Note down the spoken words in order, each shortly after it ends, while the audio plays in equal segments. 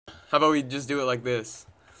How about we just do it like this?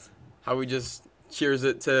 How we just cheers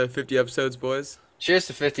it to 50 episodes, boys? Cheers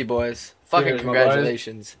to 50, boys. Fucking Cheers, my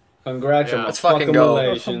congratulations. Congratulations. Let's fucking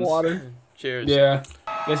go. Some water. Cheers. Yeah.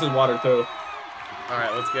 This is water too.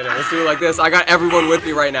 Alright, let's get it. Let's do it like this. I got everyone with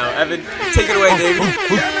me right now. Evan, take it away, baby.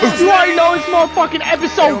 You already know it's motherfucking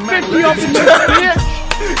episode 50 up in this bitch.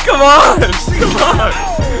 Come on! Come on!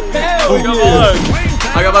 Come on!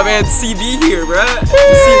 I got my man CB here, bruh.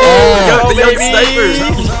 CB, the young sniper.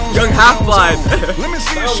 Young half-blind.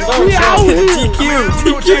 We out here.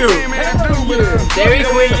 TQ. Dairy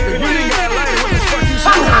Queen.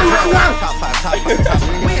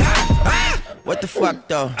 What the fuck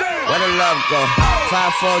though? Where the love go?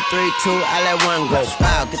 5, 4, 3, 2, I let one go.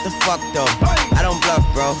 Wow, get the fuck though. I don't bluff,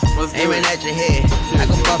 bro. Aiming at your head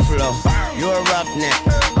like a buffalo. You a roughneck,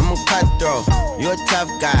 I'm a cutthroat. You a tough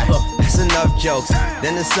guy. That's enough jokes.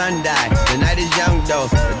 Then the sun died. The night is young though.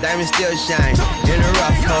 The diamond still shine in a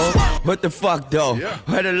rough hole. What the fuck though?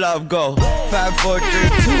 Where the love go? 5, 4, 3,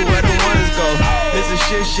 2, where the ones go? It's a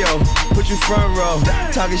shit show. Put you front row.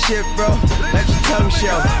 Talking shit, bro. Let your tongue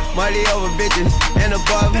show. Money over bitches and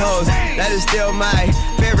above hoes. That is still my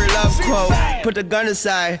favorite love quote. Put the gun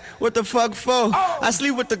aside. What the fuck for? I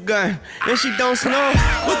sleep with the gun and she don't snow.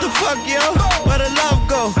 What the fuck, yo? Where the love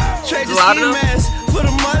go? Trade the ski mask for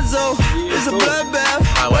the muzzle. It's a bloodbath.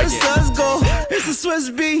 Where the suns go? It's a Swiss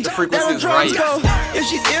beat. That'll drugs go. If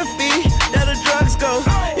she's iffy, that'll drugs go.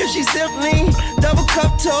 If she's simply double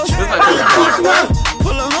cup toast.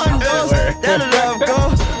 Full of hundos. That'll love go.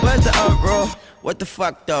 Where's the uproar? What the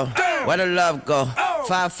fuck though? Where the love go?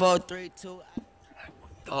 5, 4, 3, 2.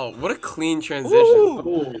 Oh, what a clean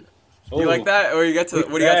transition. You like that? Or you got to,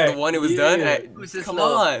 when you got to the one, it was done? Hey, come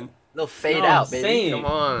on. Little fade out, baby. Come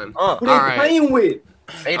on. What are you playing with?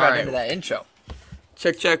 Fade right into that intro.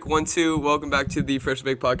 Check, 1, 2. Welcome back to the Fresh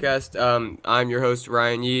Bake Podcast. I'm your host,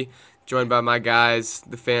 Ryan Yee, joined by my guys,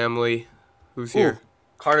 the family. Who's here?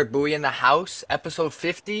 Carter Bowie in the house, episode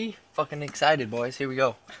 50. Fucking excited, boys. Here we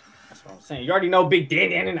go. That's what I'm saying. You already know Big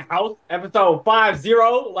Dan in the house. Episode 50,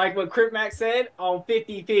 like what Crip Mac said, on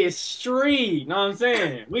 55th Street. Know what I'm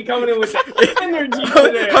saying? We coming in with the energy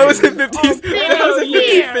today. How is it 50th? How is it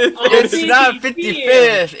 55th? It's not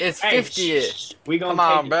 55th. It's 50th. We gonna Come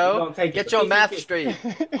on, take bro. It. We gonna take Get it. your math straight.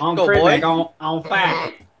 On Go, Crip boy. Mac, on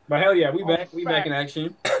 5. But hell yeah, we back. We back in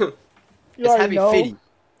action. You It's already happy know. 50.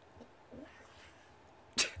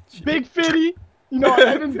 Big 50. You know,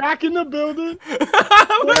 Evan back in the building.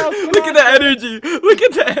 Look at the energy. Look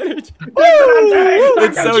at the energy.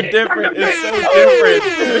 It's so different.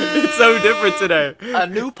 It's so different today. A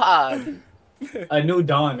new pod. A new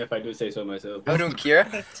dawn, if I do say so myself. How we doing,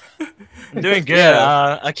 Kira? I'm doing good.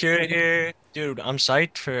 Yeah. Akira here. Dude, I'm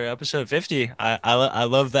psyched for episode 50. I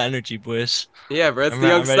love the energy, boys. Yeah, bro. It's I'm the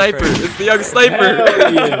young ready for sniper. it. It's the young sniper.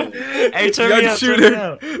 Hell yeah. Hey, turn Young me up, turn shooter. me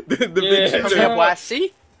up. The big Yeah. Turn me shooter. up,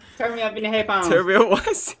 YC. Turn me up in the headphones. Turbio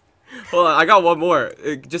was. Hold on, I got one more,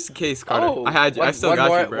 just in case, Carter. Oh, I had you. I still one got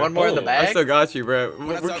more, you, bro. One more in the Oh, I bag. still got you, bro.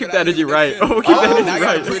 When I We'll talk keep it the out, energy it right. fit. We'll keep the I energy got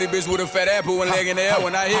a right. pretty bitch with a fat apple, one leg in the air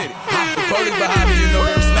when I hit it. The police behind me, you know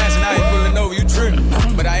that I'm smashing. I ain't pulling over, you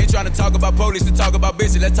tripping. But I ain't trying to talk about police to talk about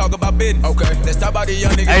bitches. Let's talk about business. Okay, let's talk about the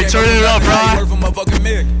young niggas. Hey, turn it up, bro. Worth a motherfucking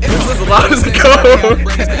million. This is as loud as it goes.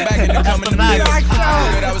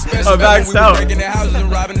 Oh, maxed out.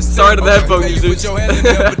 Sorry to the headphone users.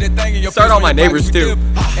 Sorry to all my neighbors, too.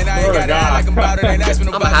 And I ain't got to like about it. Ain't asking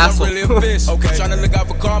I'm a nobody. hassle. I'm really a fish. Okay. Trying to look out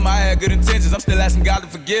for karma. I had good intentions. I'm still asking God to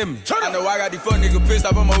forgive me. I know I got these fuck niggas pissed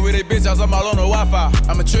off. I'm over they bitch house. I'm all on the Wi-Fi.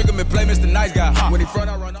 I'm a trigger me, play Mr. Nice Guy. When he front,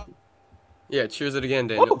 I run up. Yeah, cheers it again,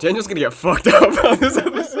 Daniel. Daniel's gonna get fucked up on this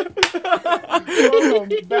episode. Oh,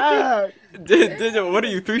 I'm back. Daniel, what are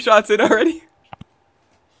you, 3 shots in already?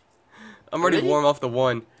 I'm already Really? warm off the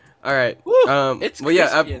 1. All right. It's well, yeah.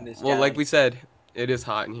 crispy in this Well, like job. we said, it is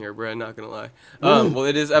hot in here, bro. Not gonna lie. Well,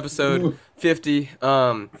 it is episode 50.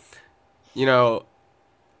 You know,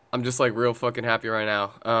 I'm just like real fucking happy right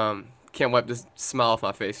now. Can't wipe this smile off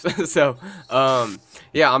my face. So,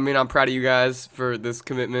 yeah. I mean, I'm proud of you guys for this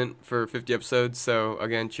commitment for 50 episodes. So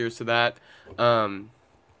again, cheers to that.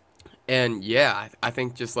 And yeah, I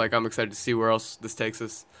think just like I'm excited to see where else this takes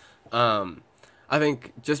us. I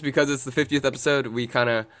think just because it's the 50th episode, we kind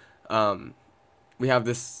of we have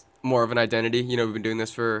this more of an identity. You know, we've been doing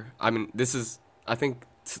this for. I mean, this is. I think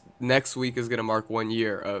next week is gonna mark 1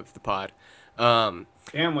 year of the pod. Damn,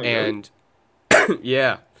 wait, And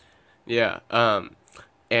yeah.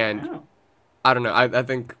 And Wow. I don't know. I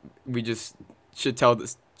think we just should tell the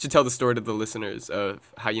story to the listeners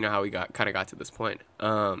of how how we got to this point.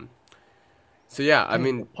 So yeah, I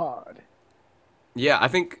mean, Pod. yeah, I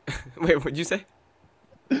think. Wait, what'd you say?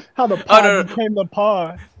 How the pod no. became the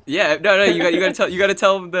pod. Yeah, no, you gotta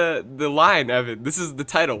tell him the line, Evan. This is the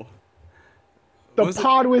title. The What was it?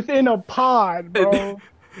 pod within a pod, bro. No,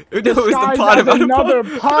 it was the Disguised pod as about a another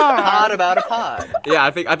pod. Pod pod. about a pod. Yeah,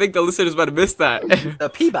 I think the listeners might have missed that. The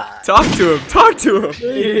P-Bod. Talk to him.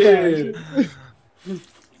 Yeah.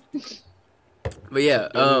 But yeah,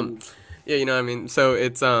 yeah, you know what I mean. So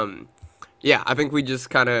it's yeah, I think we just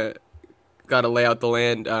kind of got to lay out the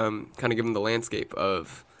land, kind of give them the landscape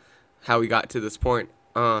of how we got to this point.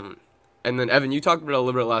 And then Evan, you talked about it a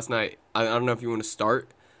little bit last night. I don't know if you want to start,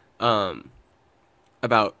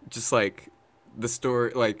 about just like the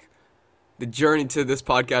story, like the journey to this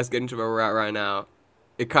podcast, getting to where we're at right now.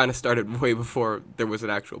 It kind of started way before there was an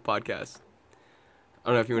actual podcast. I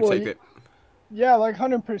don't know if you want to Well, take it. Yeah, like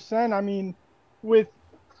 100%. I mean, with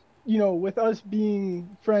with us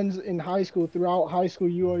being friends in high school, throughout high school,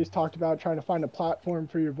 you always talked about trying to find a platform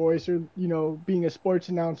for your voice, or being a sports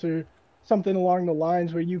announcer, something along the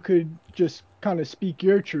lines where you could just kind of speak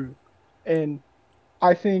your truth. And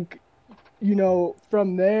I think,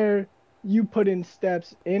 from there, you put in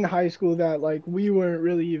steps in high school that like we weren't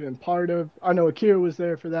really even part of. I know Akira was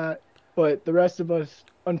there for that, but the rest of us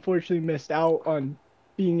unfortunately missed out on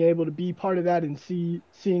being able to be part of that and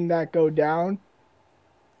seeing that go down.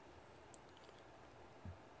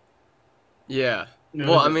 Yeah. No,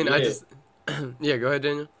 Well, I just mean, I lit. just yeah. Go ahead,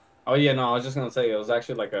 Daniel. Oh yeah, no, I was just gonna say it was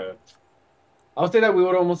actually like I would say that we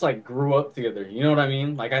would almost like grew up together. You know what I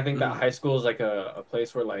mean? Like I think that high school is like a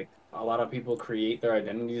place where like a lot of people create their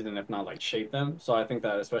identities and if not like shape them. So I think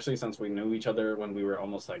that especially since we knew each other when we were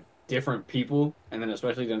almost like different people, and then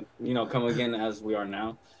especially to come again as we are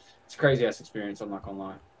now, it's a crazy ass experience. I'm not gonna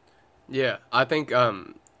lie. Yeah, I think I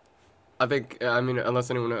mean, unless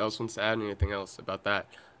anyone else wants to add anything else about that,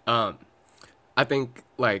 I think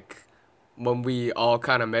like when we all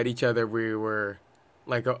kind of met each other, we were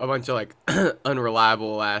like a bunch of like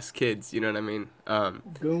unreliable ass kids. You know what I mean?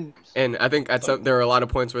 Goons. And I think there were a lot of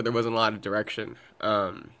points where there wasn't a lot of direction.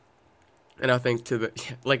 And I think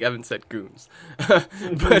like Evan said, goons.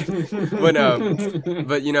 but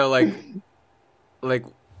like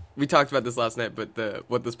we talked about this last night, but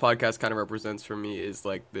what this podcast kind of represents for me is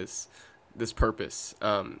like this purpose.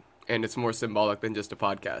 And it's more symbolic than just a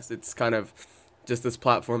podcast. It's kind of just this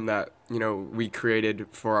platform that we created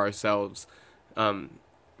for ourselves,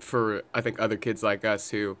 for I think other kids like us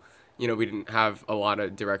who we didn't have a lot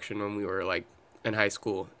of direction when we were like in high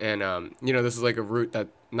school, and this is like a route that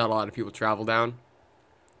not a lot of people travel down,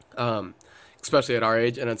 especially at our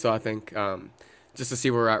age. And so I think just to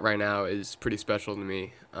see where we're at right now is pretty special to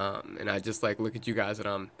me, and I just like look at you guys and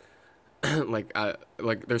I'm like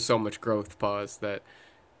there's so much growth that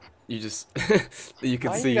you just that you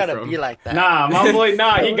can Why see you gotta from. be like that? Nah, my boy, he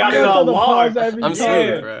got it Go on to the pause lock. every I'm time.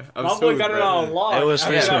 smooth, bro. I'm My boy smooth, got it bro. on lock. It was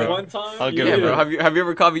After free that smoke. one time. I'll give Yeah, it bro. up. Have you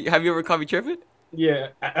ever caught me tripping? Yeah,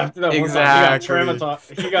 after that Exactly. one time,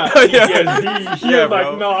 he got Yeah. PTSD. He Yeah, was like,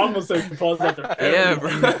 bro. no, I'm gonna say pause after Yeah,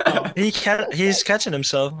 every bro. He's catching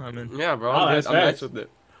himself. I mean, Yeah, bro. Oh, I'm that's nice facts. with it.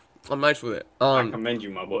 I'm nice with it. I commend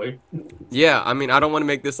you, my boy. Yeah. I mean, I don't want to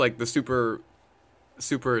make this like the super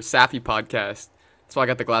sappy podcast. That's why I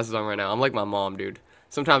got the glasses on right now. I'm like my mom, dude.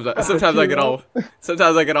 Sometimes I get all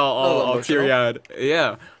emotional. teary eyed.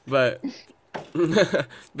 Yeah, but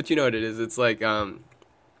but you know what it is. It's like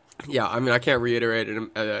yeah. I mean, I can't reiterate it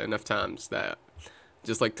enough times that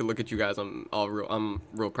just like to look at you guys. I'm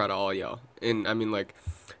real proud of all y'all. And I mean, like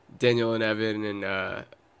Daniel and Evan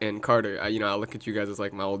and Carter. I look at you guys as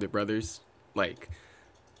like my older brothers. Like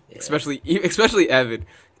especially Evan.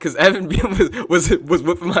 Because Evan was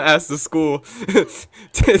whipping my ass to school,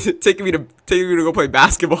 taking me to go play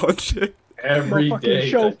basketball and shit. Every Motherfucking day.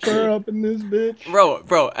 chauffeur up in this bitch.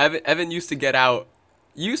 Bro, Evan used to get out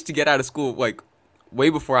of school like way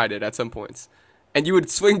before I did at some points, and you would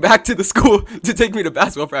swing back to the school to take me to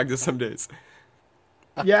basketball practice some days.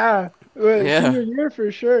 Yeah. Well, Yeah. Senior year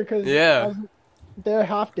for sure. Because Yeah. I was there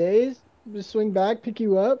half days. Just swing back, pick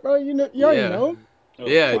you up, bro. You already Yeah. know.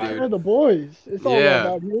 Yeah, Fire. dude. They're the boys. It's all Yeah.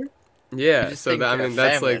 about here. Yeah, You just so think that, I they're mean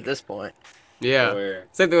that's family like at this point. yeah. Where-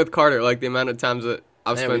 Same thing with Carter. Like the amount of times that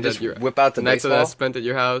I've Man, we spent just at your whip out the nights that I baseball. spent at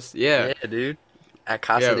your house. Yeah, Yeah, dude. At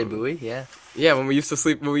Casa Yeah. de Bui, yeah. yeah. When we used to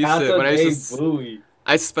sleep, when I used to Booey.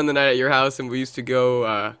 I used to spend the night at your house, and we used to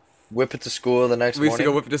go. Whip it to school the next We used to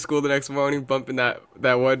morning. go whip it to school the next morning, bumping that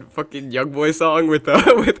one fucking Young Boy song with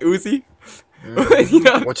with Uzi. You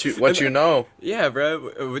know? What you know? Yeah, bro.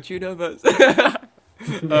 What you know about?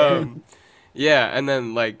 Yeah, and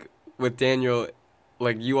then like with Daniel,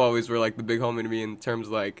 like you always were like the big homie to me in terms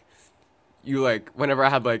of, like you like whenever I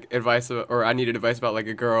had like advice or I needed advice about like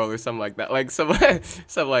a girl or something like that, like some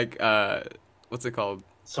like what's it called?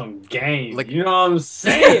 some game. Like- You know what I'm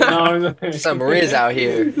saying? No, Some Riz out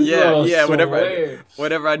here. Yeah, Bro, yeah. swear.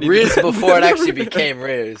 Whatever I need. Riz before it actually became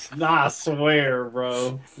Riz. Nah, I swear,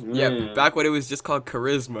 bro. Yeah, Man. back when it was just called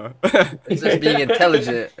charisma. It's just being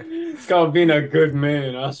intelligent. It's called being a good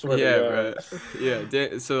man. I swear Yeah, to bro. God.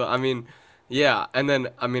 Yeah. So I mean, yeah, and then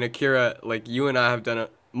I mean, Akira, like you and I have done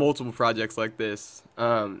multiple projects like this,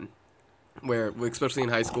 where especially in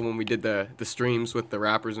high school when we did the streams with the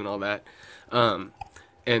rappers and all that,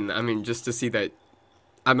 and I mean, just to see that,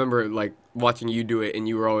 I remember like watching you do it, and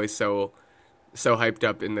you were always so hyped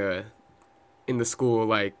up in the school,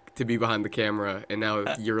 like to be behind the camera, and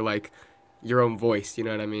now you're like your own voice, you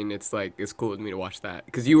know what I mean? It's like it's cool with me to watch that,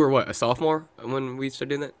 because you were what, a sophomore when we started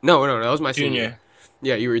doing that? No, that was my senior. Junior.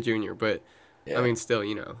 Yeah, you were a junior, but Yeah. I mean, still,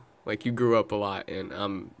 you know, like you grew up a lot, and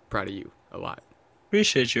I'm proud of you a lot.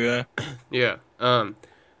 Appreciate you. Yeah.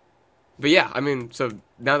 But yeah, I mean, so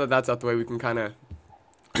now that that's out the way, we can kind of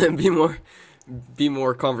be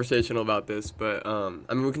more conversational about this. But I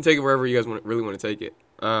mean, we can take it wherever you guys really want to take it.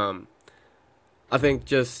 I think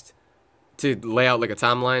just to lay out like a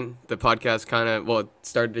timeline, the podcast it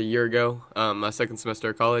started a year ago. My second semester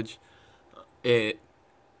of college. I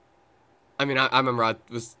remember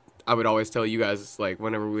I would always tell you guys, like,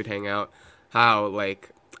 whenever we'd hang out, how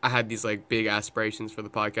like I had these like big aspirations for the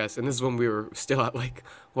podcast, and this is when we were still at like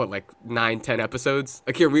 9-10 episodes.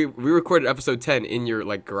 Like here, we recorded episode 10 in your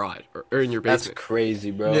like garage or in your That's basement.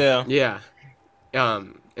 crazy, bro. Yeah. Yeah.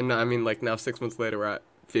 And I mean, like now 6 months later we're at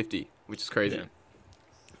 50, which is crazy.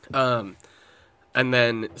 And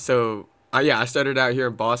then so I started out here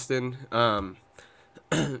in Boston.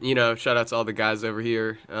 You know, shout out to all the guys over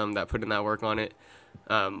here that put in that work on it.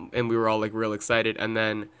 And we were all like real excited, and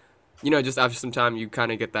then, you know, just after some time, you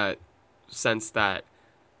kind of get that sense that,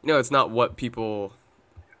 you know, it's not what people,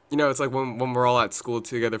 you know, it's like when we're all at school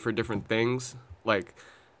together for different things, like,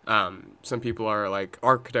 some people are like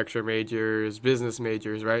architecture majors, business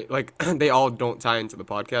majors, right? Like they all don't tie into the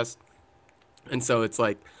podcast. And so it's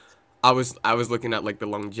like, I was looking at like the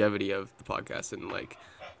longevity of the podcast, and like,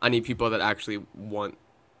 I need people that actually want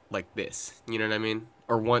like this, you know what I mean?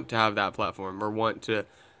 Or want to have that platform, or want to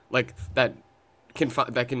like that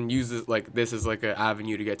can use this, like this as like an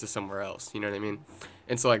avenue to get to somewhere else, you know what I mean?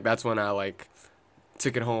 And so like that's when I like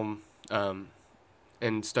took it home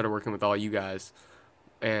and started working with all you guys,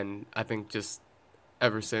 and I think just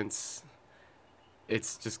ever since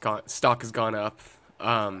it's just stock has gone up.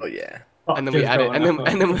 Oh yeah. And then we added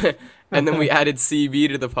and then we added CB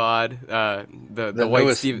to the pod, the white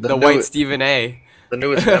newest- Steve, the the white newest- Stephen A. The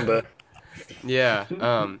newest member. Yeah.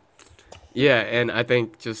 Yeah, and I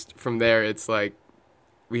think just from there, it's like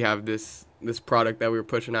we have this product that we're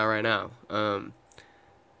pushing out right now.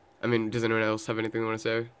 I mean, does anyone else have anything they want to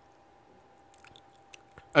say?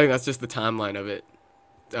 I think that's just the timeline of it.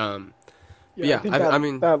 Yeah, think I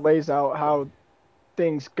mean, that lays out how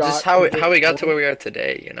things got. Just how we got to where we are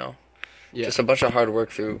today, you know. yeah, Just a bunch of hard work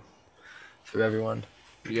through everyone.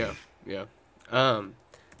 yeah.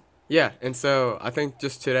 Yeah, and so I think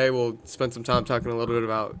just today we'll spend some time talking a little bit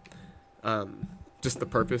about just the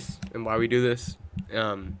purpose and why we do this.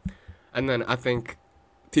 And then I think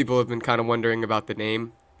people have been kind of wondering about the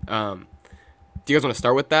name. Do you guys want to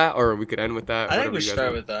start with that, or we could end with that? I think Whatever we you guys start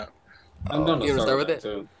want. with that. I'm done to You wanna start with that, it?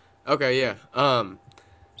 too. Okay, yeah.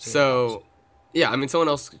 So, yeah, I mean, someone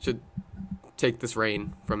else should take this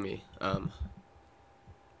reign from me. I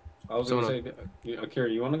was gonna Someone- say, Akira,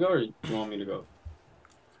 you want to go or you want me to go?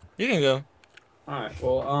 You can go. All right.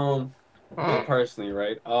 Well, me personally,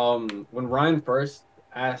 right? When Ryan first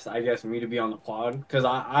asked, I guess, me to be on the pod, because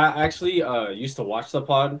I actually used to watch the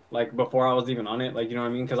pod like before I was even on it, like, you know what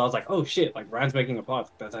I mean? Because I was like, oh shit, like Ryan's making a pod,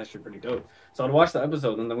 that's actually pretty dope. So I'd watch the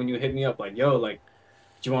episode, and then when you hit me up like, yo, like,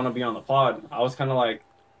 do you want to be on the pod? I was kind of like,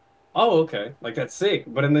 oh, okay, like that's sick.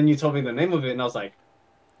 But and then you told me the name of it, and I was like,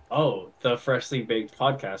 oh, the Freshly Baked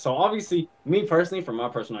Podcast. So obviously, me personally, from my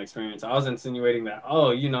personal experience, I was insinuating that,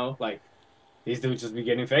 oh, you know, like, these dudes just be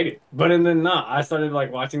getting faded. But and then not. I started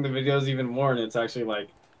like watching the videos even more, and it's actually like,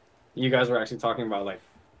 you guys were actually talking about like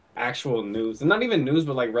actual news, and not even news,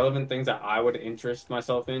 but like relevant things that I would interest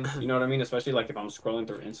myself in. You know what I mean? Especially like if I'm scrolling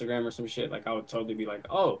through Instagram or some shit, like I would totally be like,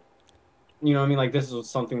 oh, you know what I mean? Like this is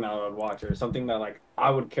something that I would watch, or something that like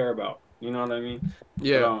I would care about. You know what I mean?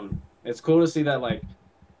 Yeah. But, it's cool to see that like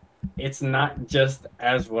it's not just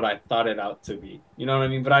as what I thought it out to be. You know what I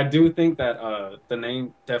mean? But I do think that the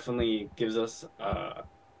name definitely gives us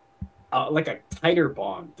like a tighter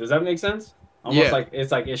bond. Does that make sense? Almost Yeah. like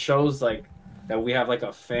it's like it shows like that we have like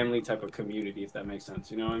a family type of community, if that makes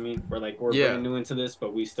sense. You know what I mean? We're like we're Yeah. brand new into this,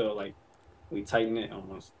 but we still like we tighten it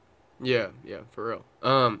almost. Yeah, for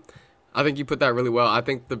real. I think you put that really well. I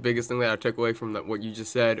think the biggest thing that I took away from what you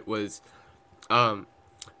just said was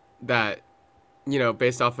that, you know,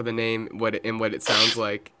 based off of the name what it sounds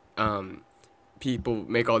like, people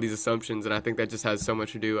make all these assumptions, and I think that just has so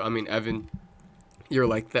much to do. I mean, Evan, you're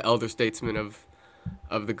like the elder statesman of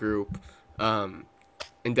the group, and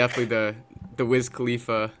definitely the Wiz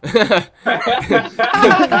Khalifa,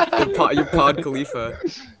 your Pod Khalifa.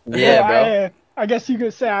 Yeah, bro. I guess you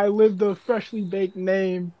could say I live the freshly baked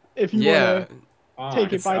name if you want to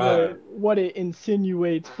take it by what it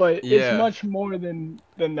insinuates, but it's much more than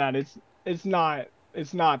that. It's not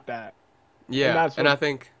that. Yeah, and I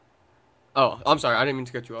think. Oh, I'm sorry. I didn't mean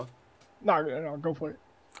to cut you off. No, go for it.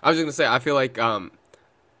 I was just gonna say I feel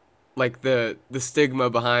like the stigma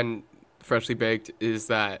behind freshly baked is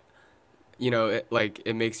that, you know,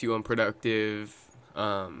 it makes you unproductive.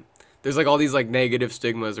 There's like all these like negative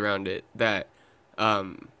stigmas around it that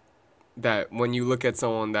that when you look at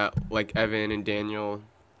someone that like Evan and Daniel,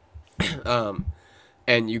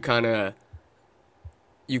 and you kind of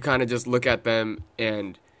just look at them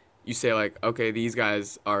and you say like, okay, these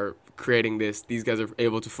guys are creating this. These guys are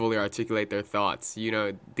able to fully articulate their thoughts. You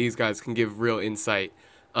know, these guys can give real insight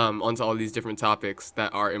onto all these different topics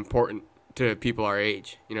that are important to people our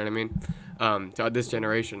age. You know what I mean? To this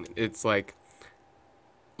generation, it's like,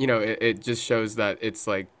 you know, it just shows that it's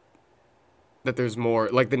like that there's more.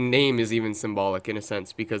 Like the name is even symbolic in a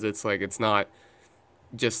sense, because it's like it's not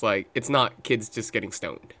just like it's not kids just getting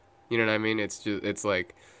stoned. You know what I mean? It's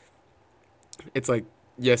like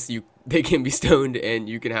yes, they can be stoned and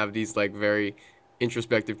you can have these like very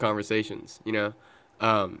introspective conversations, you know?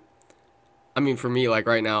 I mean, for me, like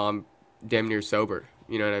right now I'm damn near sober,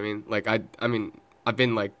 you know what I mean? Like I mean, I've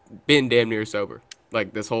been damn near sober,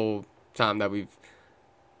 like this whole time that we've,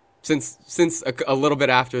 since a little bit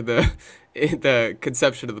after the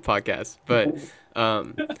conception of the podcast. But,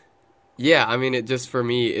 yeah, I mean, it just, for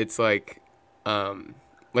me, it's like to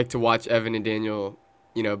watch Evan and Daniel,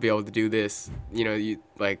 you know, be able to do this, you know, you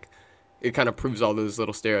like, it kind of proves all those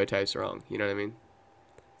little stereotypes wrong. You know what I mean?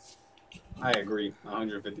 I agree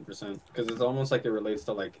 150%, because it's almost like it relates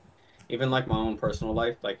to like even like my own personal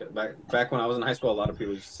life. Like back when I was in high school, a lot of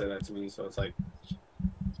people used to say that to me. So it's like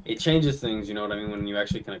it changes things. You know what I mean? When you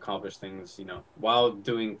actually can accomplish things, you know, while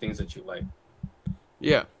doing things that you like.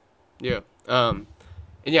 Yeah, yeah.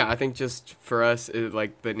 And yeah, I think just for us,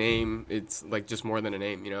 like the name, it's like just more than a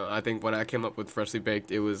name. You know, I think when I came up with Freshly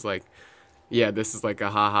Baked, it was like, yeah, this is like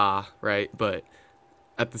a haha, right? But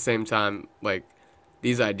at the same time, like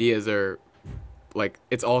these ideas are like,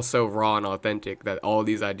 it's all so raw and authentic that all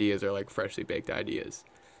these ideas are like freshly baked ideas.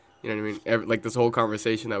 You know what I mean? Like this whole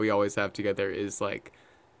conversation that we always have together is like,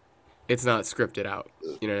 it's not scripted out.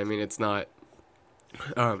 You know what I mean? It's not,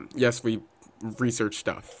 yes, we research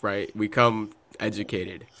stuff, right? We come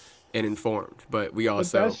educated and informed, but we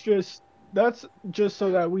also. But that's just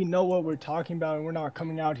so that we know what we're talking about and we're not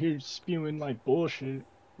coming out here spewing like bullshit.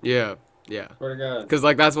 Yeah. Yeah. Swear to God. Because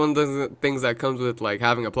like that's one of the things that comes with like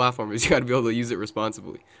having a platform is you got to be able to use it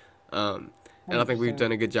responsibly. And I think we've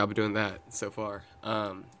done a good job of doing that so far.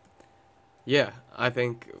 Yeah, I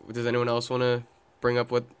think. Does anyone else want to bring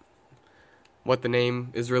up what the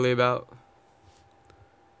name is really about?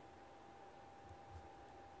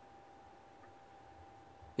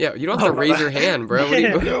 Yeah, you don't have to raise your hand, bro. What do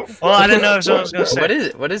you... Well, I didn't know if someone was gonna say. What is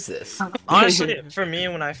it? What is this? Honestly, for me,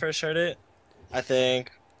 when I first heard it, I think,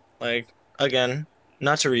 like, again,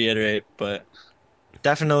 not to reiterate, but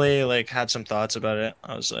definitely like had some thoughts about it.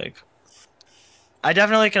 I was like, I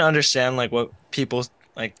definitely can understand like what people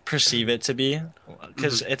like perceive it to be,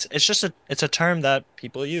 because it's just a term that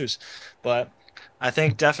people use, but I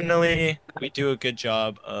think definitely we do a good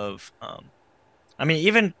job of I mean,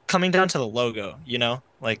 even coming down to the logo, you know,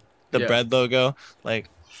 like the bread logo, like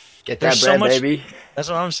get that bread, baby. That's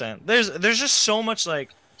what I'm saying. There's just so much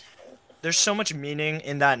like there's so much meaning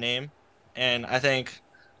in that name, and I think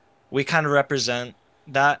we kind of represent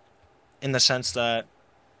that in the sense that,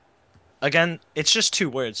 again, it's just two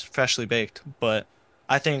words, freshly baked, but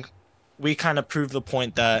I think we kind of prove the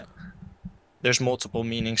point that there's multiple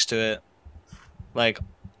meanings to it. Like,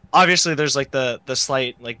 obviously there's like the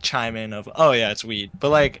slight like chime in of, oh yeah, it's weed, but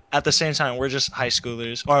like at the same time we're just high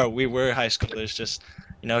schoolers, or we were high schoolers, just,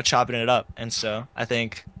 you know, chopping it up. And so I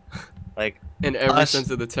think like in every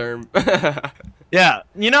sense of the term. Yeah,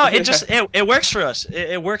 you know, it just it works for us.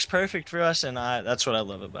 It works perfect for us, and that's what I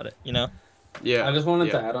love about it, you know. Yeah. I just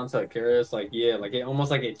wanted to add on to Curious, like, yeah, like it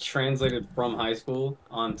almost like it translated from high school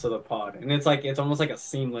onto the pod, and it's like it's almost like a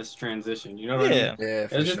seamless transition. You know what I mean? Yeah,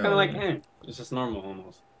 it's just kind of like, it's just normal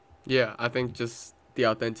almost. Yeah, I think just the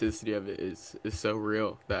authenticity of it is so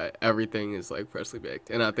real that everything is like freshly baked.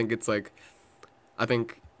 And I think it's like, I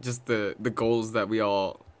think just the goals that we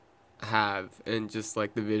all have and just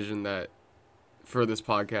like the vision that for this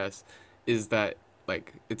podcast is that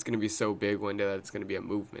like it's gonna be so big one day that it's gonna be a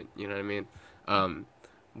movement. You know what I mean?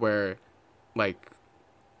 Where like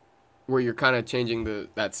where you're kind of changing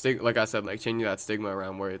that stigma, like I said, like changing that stigma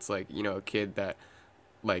around where it's like, you know, a kid that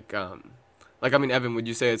like I mean, Evan, would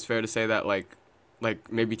you say it's fair to say that like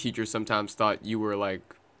maybe teachers sometimes thought you were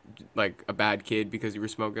like a bad kid because you were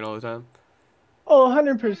smoking all the time? Oh,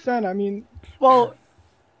 100%. I mean, well,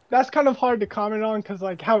 that's kind of hard to comment on because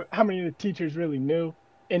like how many of the teachers really knew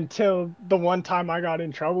until the one time I got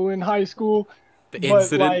in trouble in high school. The But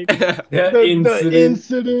incident. like the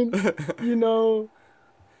incident, you know.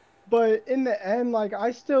 But in the end, like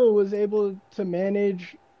I still was able to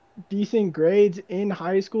manage decent grades in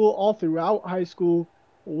high school, all throughout high school,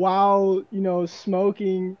 while, you know,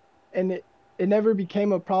 smoking, and it never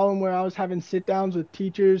became a problem where I was having sit downs with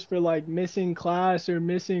teachers for like missing class or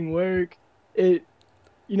missing work. It,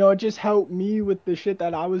 you know, it just helped me with the shit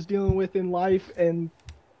that I was dealing with in life and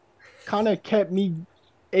kind of kept me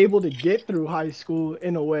able to get through high school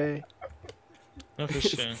in a way.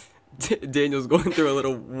 Interesting. Daniel's going through a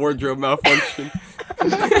little wardrobe malfunction. You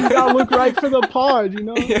gotta look right for the pod, you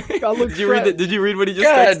know? Gotta look Did you read what he just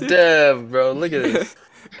God texted? damn, bro. Look at this.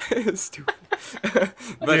 Stupid.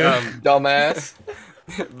 But Dumbass.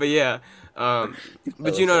 but yeah,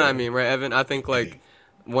 but you know what I mean, right, Evan? I think like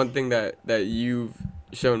one thing that you've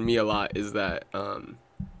shown me a lot is that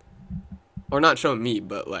or not shown me,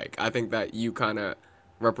 but like I think that you kind of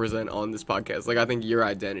represent on this podcast. Like I think your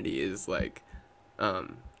identity is like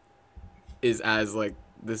is as like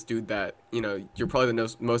this dude that, you know, you're probably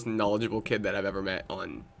the most knowledgeable kid that I've ever met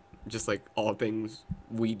on just like all things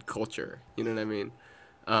weed culture, you know what I mean?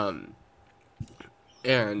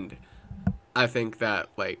 And I think that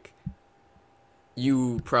like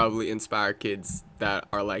you probably inspire kids that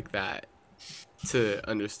are like that to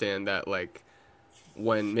understand that like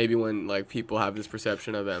when like people have this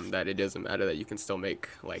perception of them that it doesn't matter, that you can still make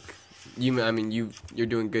like you're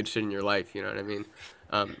doing good shit in your life, you know what I mean?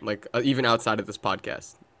 Even outside of this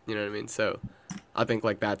podcast, you know what I mean? So I think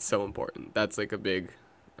like that's so important. That's like a big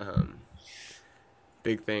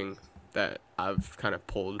thing that I've kind of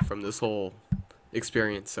pulled from this whole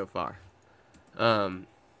experience so far. You know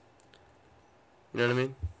what I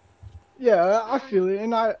mean? Yeah, I feel it,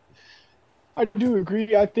 and I do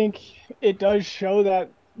agree. I think it does show that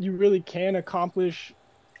you really can accomplish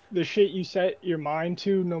the shit you set your mind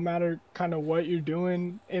to, no matter kind of what you're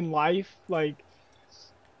doing in life. Like,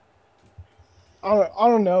 I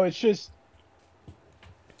don't know. It's just,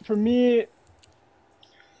 for me,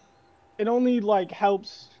 it only like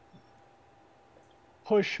helps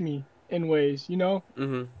push me in ways, you know?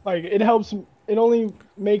 Mm-hmm. Like it only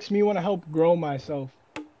makes me want to help grow myself.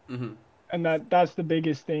 Mm-hmm. And that's the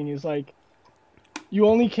biggest thing is like, you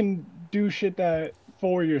only can do shit that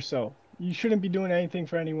for yourself. You shouldn't be doing anything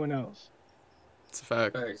for anyone else. It's a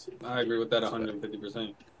fact. Facts. I agree with that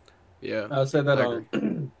 150%. Yeah. I would say that I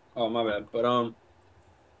oh my bad. But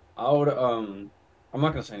I would I'm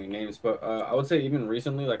not gonna say any names, but I would say even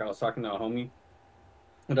recently, like I was talking to a homie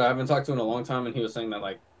that I haven't talked to in a long time, and he was saying that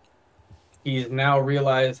like he's now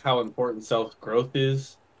realized how important self growth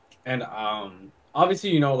is. And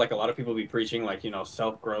obviously, you know, like a lot of people be preaching like, you know,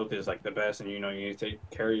 self growth is like the best, and you know, you need to take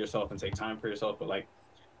care of yourself and take time for yourself, but like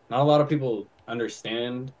not a lot of people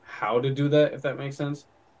understand how to do that, if that makes sense.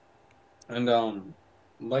 And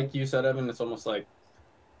like you said, Evan, it's almost like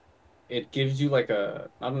it gives you like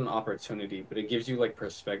not an opportunity, but it gives you like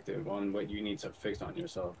perspective on what you need to fix on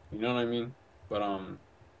yourself. You know what I mean? But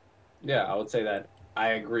yeah, I would say that I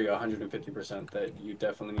agree 150% that you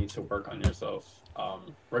definitely need to work on yourself,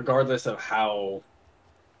 regardless of how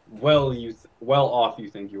well off you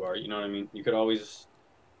think you are. You know what I mean? You could always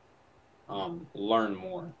learn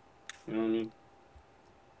more. You know what I mean?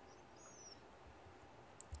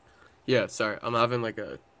 Yeah, sorry. I'm having like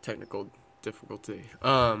a technical difficulty.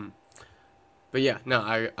 But yeah, no,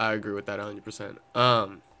 I agree with that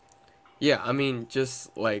 100%. Yeah, I mean,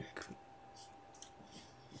 just like,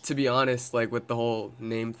 to be honest, like with the whole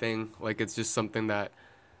name thing, like it's just something that,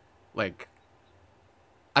 like,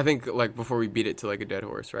 I think like before we beat it to like a dead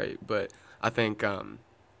horse, right? But I think,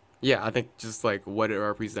 yeah, I think just like what it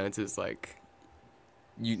represents is like,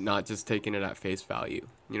 you not just taking it at face value,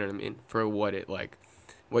 you know what I mean? For what it like,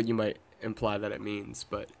 what you might imply that it means,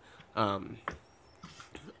 but, other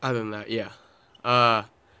than that, yeah.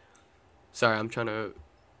 Sorry, I'm trying to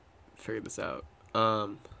figure this out.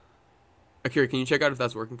 Akira, can you check out if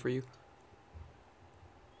that's working for you?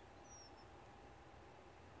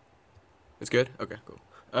 It's good? Okay, cool.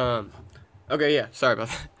 Okay, yeah, sorry about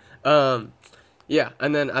that. Yeah,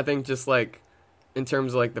 and then I think just, like, in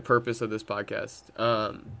terms of, like, the purpose of this podcast,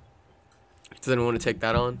 does anyone want to take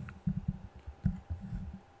that on?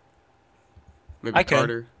 Maybe I can.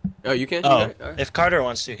 Carter? Oh, you can? Oh, All right. if Carter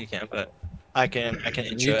wants to, he can, but I can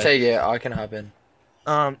intro You it. take it. I can hop in.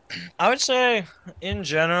 I would say, in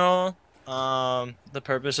general, the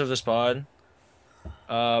purpose of this pod,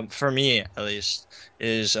 for me at least,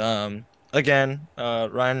 is again,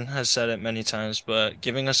 Ryan has said it many times, but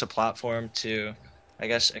giving us a platform to, I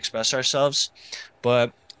guess, express ourselves.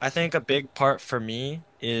 But I think a big part for me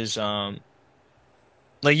is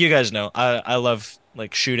like you guys know, I love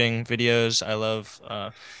like shooting videos. I love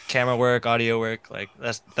camera work, audio work. Like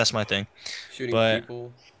that's my thing. Shooting But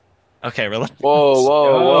people. okay, relax. Whoa,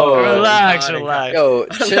 whoa, whoa. Relax, God, relax. Yo,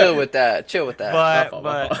 chill with that. Chill with that. My But fault,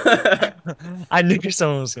 my fault. I knew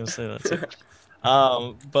someone was gonna say that too.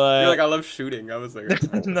 But You're like, I love shooting. I was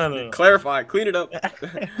like, no. clarify, clean it up.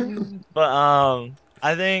 But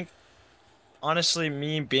I think honestly,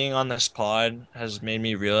 me being on this pod has made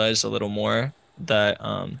me realize a little more that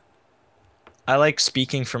I like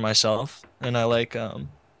speaking for myself, and I like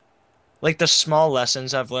the small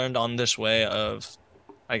lessons I've learned on this way of,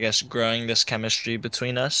 I guess, growing this chemistry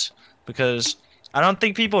between us, because I don't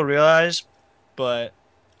think people realize, but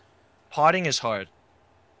podding is hard.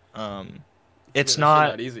 It's Yeah,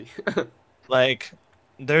 not easy. like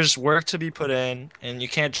there's work to be put in, and you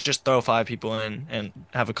can't just throw 5 people in and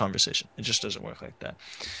have a conversation. It just doesn't work like that.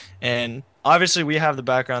 And obviously we have the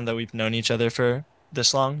background that we've known each other for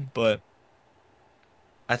this long, but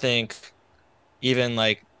I think even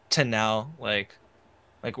like to now, like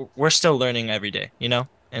we're still learning every day, you know?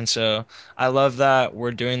 And so I love that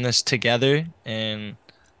we're doing this together, and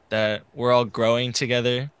that we're all growing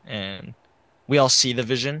together, and we all see the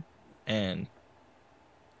vision, and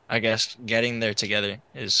I guess getting there together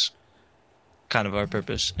is kind of our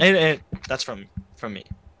purpose. And that's from me.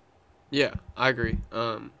 Yeah, I agree.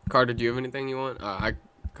 Carter, do you have anything you want? I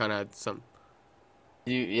kind of had some.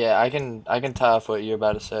 Yeah, I can tie off what you're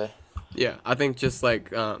about to say. Yeah, I think just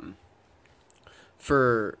like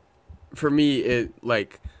for me, it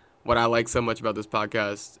like what I like so much about this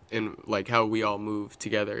podcast and like how we all move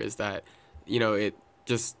together is that, you know, it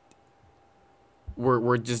just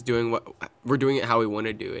we're just doing we're doing it how we want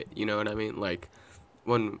to do it. You know what I mean? Like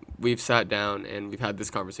when we've sat down and we've had this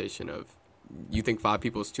conversation of, you think 5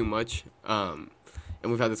 people is too much, and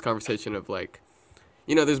we've had this conversation of like,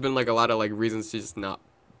 you know, there's been like a lot of like reasons to just not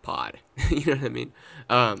pod. You know what I mean?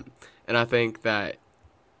 And I think that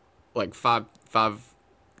like five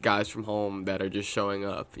guys from home that are just showing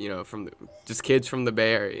up, you know, just kids from the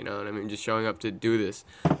Bay Area, you know what I mean, just showing up to do this.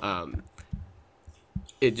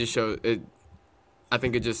 It just shows it. I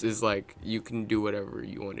think it just is like you can do whatever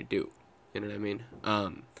you want to do. You know what I mean?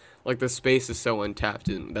 Like the space is so untapped,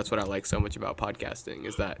 and that's what I like so much about podcasting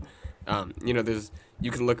is that, you know,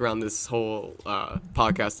 you can look around this whole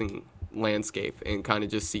podcasting landscape and kind of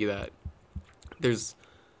just see that there's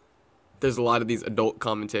a lot of these adult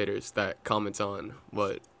commentators that comment on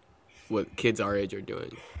what kids our age are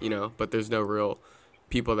doing, you know, but there's no real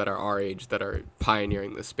people that are our age that are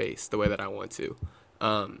pioneering the space the way that I want to.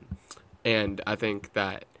 And I think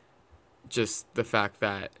that just the fact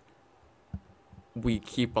that we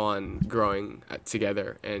keep on growing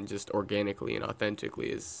together and just organically and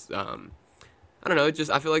authentically is, I don't know,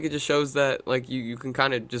 I feel like it just shows that like you can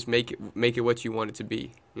kind of just make it what you want it to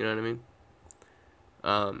be. You know what I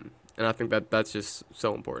mean? And I think that's just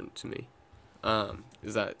so important to me.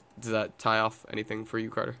 Does that tie off anything for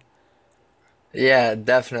you, Carter? Yeah,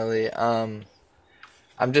 definitely. I'm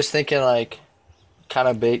just thinking like kind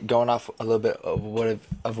of going off a little bit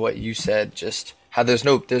of what you said, just how there's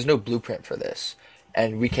no blueprint for this,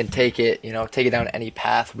 and we can take it down any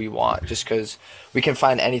path we want, just because we can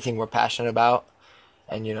find anything we're passionate about,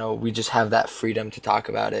 and you know, we just have that freedom to talk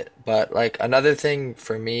about it. But like another thing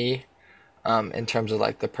for me, in terms of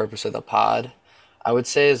like the purpose of the pod, I would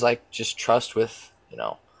say is like just trust with, you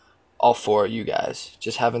know, all 4 of you guys,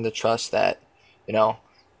 just having the trust that, you know,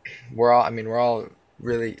 we're all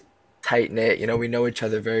really tight knit, you know, we know each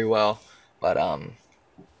other very well, but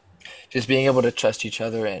just being able to trust each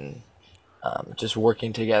other and just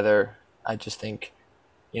working together, I just think,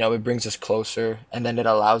 you know, it brings us closer, and then it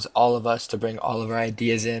allows all of us to bring all of our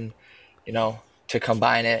ideas in, you know, to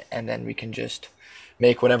combine it, and then we can just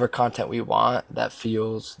make whatever content we want that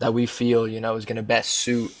we feel, you know, is going to best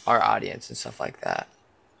suit our audience and stuff like that.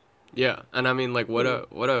 Yeah, and I mean, like, what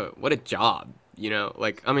a job, you know?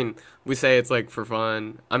 Like, I mean, we say it's like for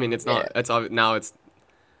fun. I mean, it's not. Yeah. Now it's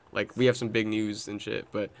like we have some big news and shit,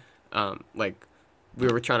 but like we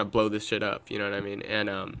were trying to blow this shit up, you know what I mean?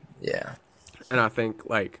 Yeah. And I think,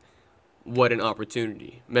 like, what an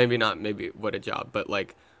opportunity. Maybe not maybe what a job, but,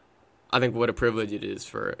 like, I think what a privilege it is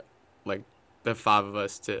for, like, the 5 of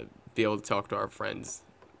us to be able to talk to our friends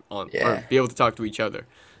or be able to talk to each other.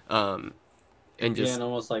 And just... and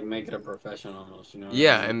almost, like, make it a profession almost, you know?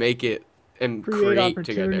 Yeah, and make it, and create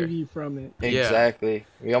opportunity together. from it. Exactly.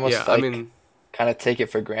 We almost, kind of take it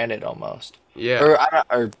for granted almost. Yeah.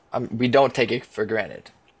 We don't take it for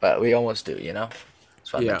granted, but we almost do, you know?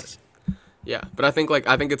 That's what I meant to say. Yeah, but I think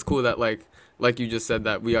it's cool that like you just said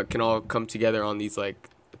that we can all come together on these like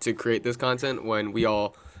to create this content when we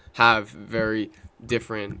all have very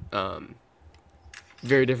different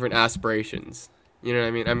aspirations. You know what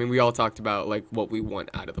I mean? I mean, we all talked about like what we want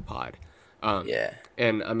out of the pod.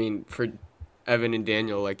 And I mean, for Evan and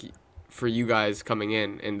Daniel, like for you guys coming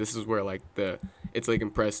in, and this is where like it's like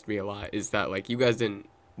impressed me a lot is that like you guys didn't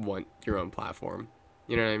want your own platform.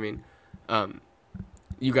 You know what I mean?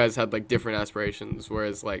 You guys had like different aspirations,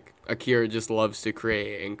 whereas like Akira just loves to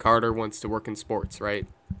create and Carter wants to work in sports, right?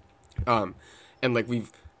 And like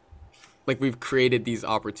we've created these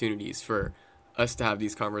opportunities for us to have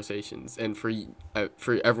these conversations and for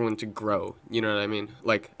everyone to grow. You know what I mean?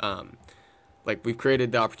 Like we've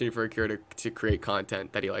created the opportunity for Akira to create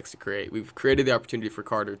content that he likes to create. We've created the opportunity for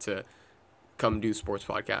Carter to come do sports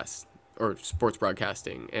podcasts or sports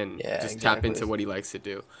broadcasting and tap into what he likes to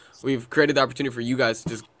do. We've created the opportunity for you guys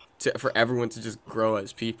for everyone to just grow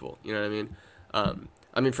as people. You know what I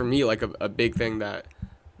mean? For me, like a big thing that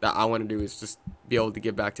I want to do is just be able to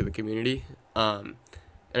give back to the community. And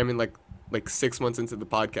I mean, like 6 months into the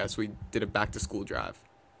podcast, we did a back to school drive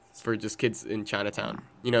for just kids in Chinatown.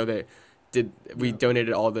 You know, we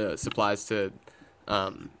donated all the supplies to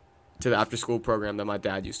the after school program that my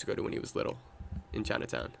dad used to go to when he was little in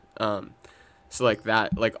Chinatown. So like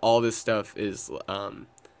that, like all this stuff is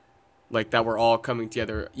like that we're all coming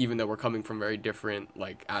together, even though we're coming from very different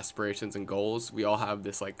like aspirations and goals. We all have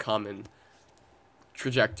this like common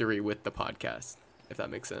trajectory with the podcast, if that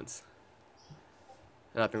makes sense.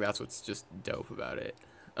 And I think that's what's just dope about it.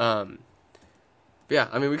 But yeah,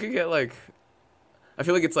 I mean, we could get like, I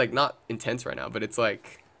feel like it's like not intense right now, but it's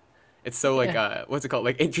like, it's so like what's it called,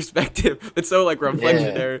 like introspective. It's so like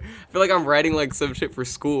reflectionary. I feel like I'm writing like some shit for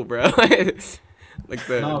school, bro. Like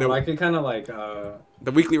but I could kind of like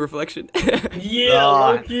the weekly reflection.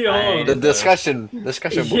 The discussion board.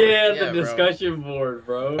 The discussion board,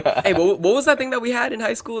 bro. Hey, what was that thing that we had in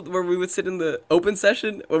high school where we would sit in the open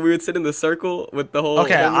session, where we would sit in the circle with the whole?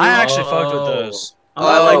 Okay, I actually fucked with those.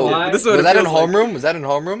 I liked it. This was that in homeroom? Was that in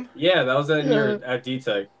homeroom? Yeah, that was at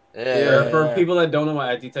D-Tech. Yeah. For people that don't know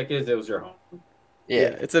what D-Tech is, it was your home.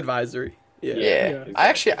 Yeah, it's advisory. Yeah.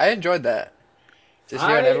 Exactly. I enjoyed that. Just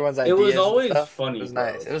hearing everyone's ideas. It was always It funny. was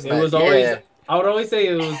nice. It was always. I would always say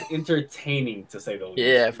it was entertaining, to say the least.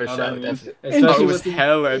 Yeah, for sure. Definitely. It was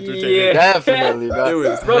hella entertaining. Yeah. Definitely, bro. It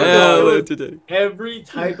was hella entertaining. Every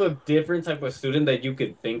different type of student that you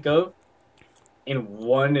could think of in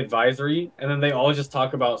one advisory, and then they all just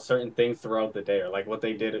talk about certain things throughout the day, or like what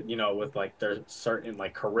they did, you know, with like their certain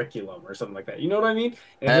like curriculum or something like that. You know what I mean?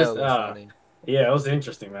 Yeah, it was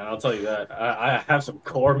interesting, man. I'll tell you that. I have some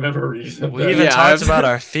core memories. We even talked about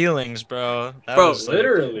our feelings, bro. That was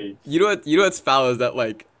literally. You know what's foul is that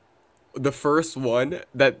like the first one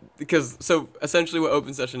because essentially what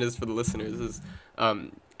open session is for the listeners is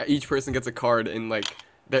each person gets a card and like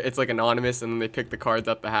it's like anonymous, and then they pick the cards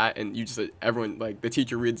out the hat, and you just everyone like the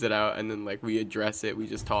teacher reads it out, and then like we address it, we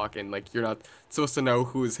just talk, and like you're not supposed to know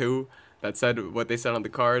who is who that said what they said on the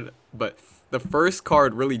card, but the first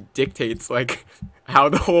card really dictates like how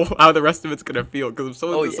the rest of it's gonna feel, because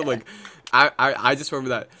if like I just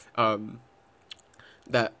remember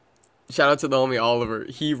that shout out to the homie Oliver.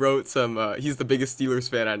 He wrote some he's the biggest Steelers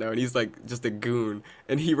fan I know, and he's like just a goon,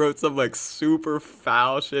 and he wrote some like super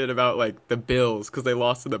foul shit about like the Bills because they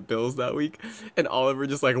lost to the Bills that week, and Oliver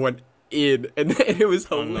just like went in, and it was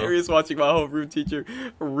hilarious watching my homeroom teacher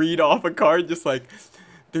read off a card just like,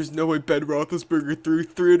 there's no way Ben Roethlisberger threw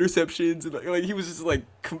 3 interceptions, and like he was just like,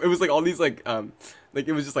 it was like all these like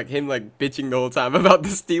it was just like him like bitching the whole time about the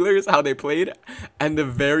Steelers, how they played, and the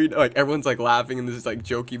very like everyone's like laughing in this like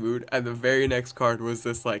jokey mood, and the very next card was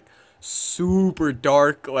this like super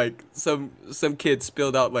dark, like some kid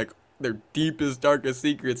spilled out like their deepest darkest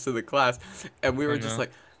secrets to the class, and we were just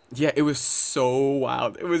like, yeah, it was so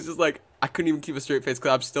wild. It was just like I couldn't even keep a straight face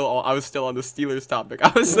because I was still on the Steelers topic.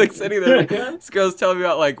 I was like sitting there, this girl's telling me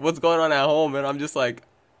about like what's going on at home, and I'm just like,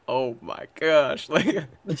 oh my gosh, like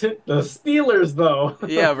the Steelers though.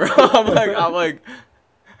 Yeah, bro. I'm like,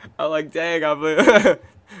 dang.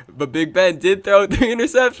 But Big Ben did throw 3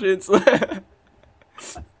 interceptions.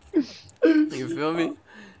 You feel me?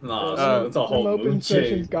 No, it's a Them whole open mood sessions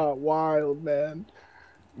change. got wild, man.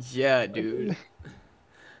 Yeah, dude.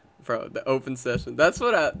 Bro, the open session. That was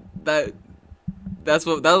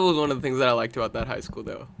one of the things that I liked about that high school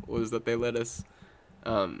though, was that they let us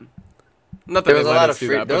not that There they was a let lot us of do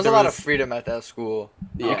free. that, There but was a lot of freedom at that school.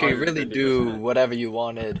 Yeah. You could really do 150%. whatever you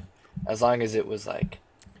wanted, as long as it was like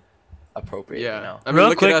appropriate. Yeah. You know. I mean, Real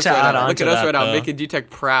look quick at us to right add now. on Look to at us that, right now, though. making D-Tech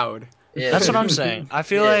proud. Yeah. That's what I'm saying. I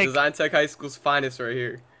feel Yeah, like Design Tech High School's finest right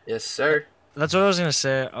here. Yes, sir. that's what I was gonna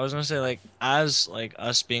say. I was gonna say like as like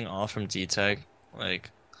us being all from D-Tech,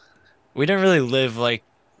 like we didn't really live like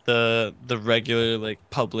the regular like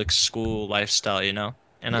public school lifestyle, you know?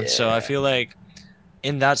 And then, so I Yeah. feel like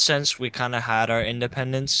in that sense we kind of had our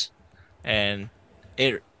independence and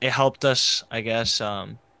it helped us, I guess,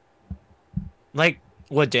 like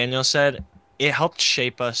what Daniel said, it helped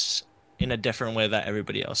shape us in a different way that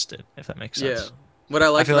everybody else did, if that makes Yeah. sense. What I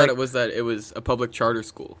liked feel about like- it was that it was a public charter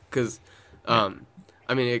school, because, I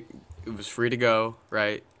mean, it was free to go,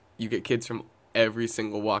 right? You get kids from every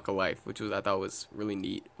single walk of life, which was I thought was really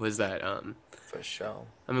neat. Was that For sure.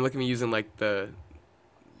 I mean, look at me using like the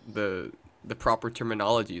proper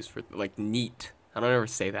terminologies for like neat. I don't ever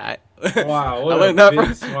say that. Wow, what I a learned that big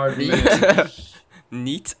from smart man.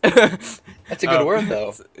 neat. That's a good word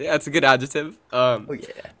though. Yeah, it's a good adjective. Oh yeah.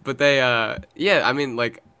 But they, yeah, I mean,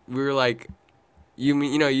 like, we were like,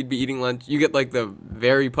 you'd be eating lunch. You get like the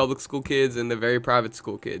very public school kids and the very private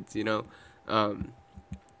school kids, you know?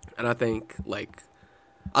 And I think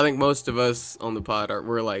most of us on the pod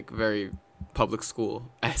we're like very public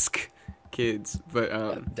school-esque kids.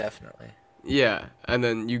 But, Definitely. yeah. And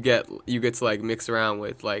then you get to like mix around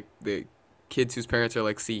with like the kids whose parents are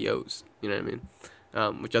like CEOs, you know what I mean?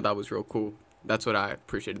 Which I thought was real cool. That's what I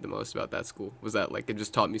appreciated the most about that school, was that like it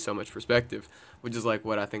just taught me so much perspective, which is like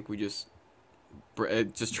what I think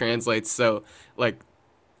it just translates so like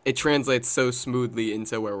it translates so smoothly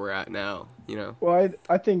into where we're at now, you know. Well,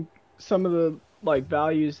 I think some of the like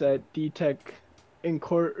values that D-Tech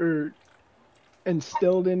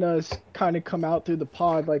instilled in us kind of come out through the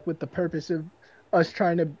pod, like with the purpose of us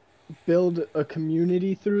trying to build a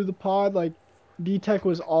community through the pod. Like D-Tech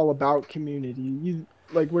was all about community.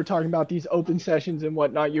 We're talking about these open sessions and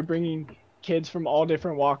whatnot. You're bringing kids from all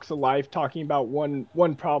different walks of life talking about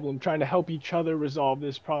one problem, trying to help each other resolve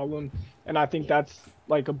this problem. And I think that's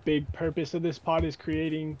like a big purpose of this pod, is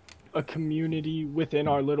creating a community within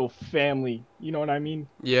our little family. You know what I mean?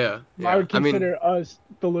 Yeah. I would consider us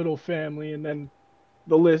the little family, and then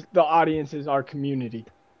the audience is our community.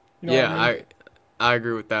 You know yeah, what I mean? I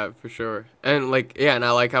agree with that for sure. And like, yeah, and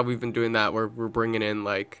I like how we've been doing that. We're bringing in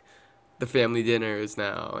like the family dinners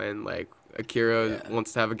now, and like Akira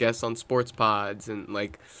wants to have a guest on sports pods, and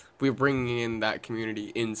like we're bringing in that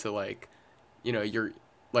community into like, you know, you're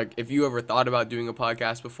like, if you ever thought about doing a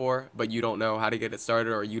podcast before but you don't know how to get it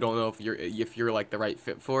started, or you don't know if you're like the right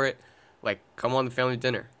fit for it, like come on the family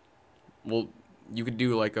dinner. Well, you could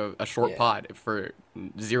do like a short pod for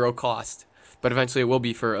zero cost, but eventually it will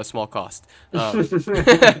be for a small cost. We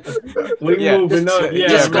moving up.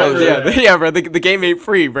 Yeah, bro. The game ain't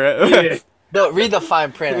free, bro. Yeah. No, read the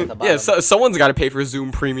fine print at the bottom. Yeah, someone's got to pay for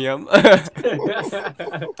Zoom Premium. This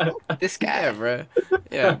guy. Yeah, bro.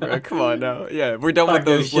 Yeah, bro. Come on now. Yeah, we're done with Talk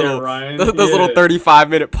that those shit, little Ryan. those little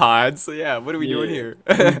 35-minute pods. So yeah, what are we doing here?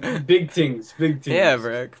 Big things. Yeah,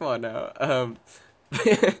 bro. Come on now.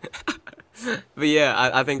 But yeah,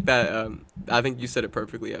 I think that I think you said it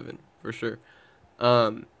perfectly, Evan, for sure.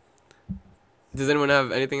 Does anyone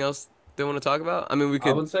have anything else they want to talk about? I mean, we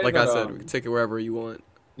could, like I said, we could take it wherever you want.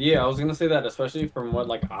 Yeah, I was gonna say that, especially from what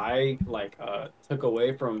I took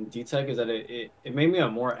away from D-Tech, is that it made me a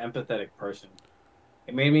more empathetic person.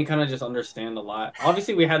 It made me kind of just understand a lot.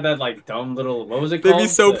 Obviously, we had that dumb little, what was it called? They'd be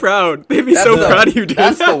so proud. They'd be so proud of you, dude.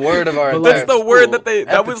 That's the word of our. That's the word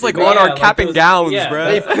that was like on our cap and gowns, bro.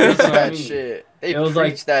 They preach That's what I that mean. shit. They It was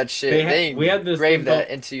preach that shit. we had this engrave thing that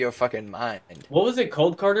called- into your fucking mind. What was it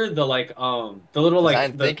called, Carter? The little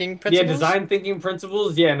Design thinking principles? Yeah, design thinking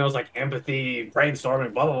principles. Yeah, and it was like empathy,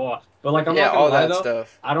 brainstorming, blah blah blah. But I'm Yeah, not gonna all lie, that though,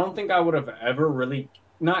 stuff. I don't think I would have ever really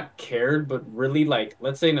not cared, but really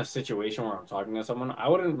let's say in a situation where I'm talking to someone, I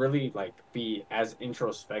wouldn't really be as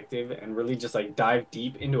introspective and really just dive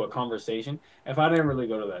deep into a conversation if I didn't really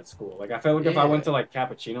go to that school. I felt like if I went to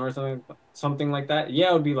Cappuccino or something like that,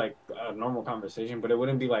 yeah, it would be a normal conversation, but it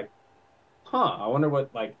wouldn't be I wonder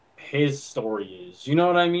what his story is. You know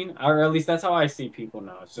what I mean? Or at least that's how I see people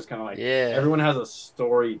now. It's just kind of everyone has a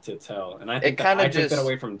story to tell, and I think I took that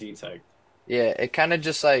away from D-Tech. Yeah, it kind of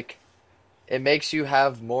just it makes you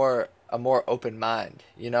have a more open mind.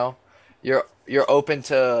 You know, you're open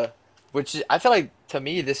to I feel like to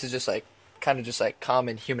me this is just like kind of just like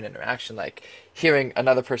common human interaction, like hearing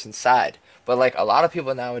another person's side. But like a lot of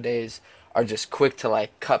people nowadays are just quick to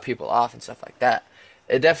like cut people off and stuff like that.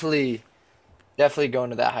 It definitely going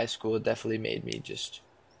to that high school definitely made me just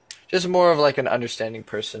more of like an understanding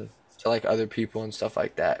person to like other people and stuff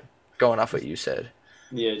like that. Going off what you said.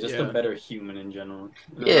 Yeah, just a better human in general.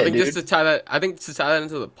 Yeah, I think dude. just to tie that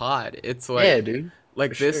into the pod, it's like, Yeah, dude.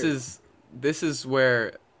 like For this sure. is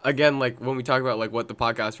where, again, like when we talk about like what the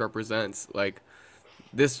podcast represents, like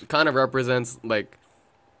this kind of represents like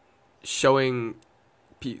showing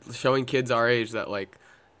kids our age that like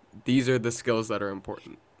these are the skills that are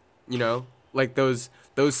important, you know, like those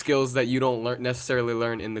skills that you don't necessarily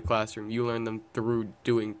learn in the classroom. You learn them through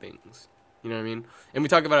doing things, you know what I mean? And we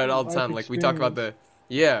talk about it all the Life time. Like we talk about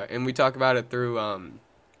and we talk about it through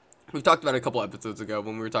we've talked about it a couple episodes ago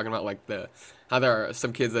when we were talking about like how there are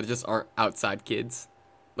some kids that just aren't outside kids,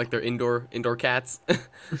 like they're indoor cats.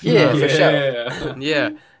 Yeah, for sure. Yeah,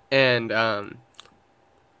 and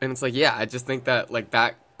it's like, yeah, I just think that like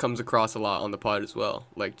that comes across a lot on the pod as well,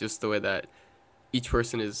 like just the way that each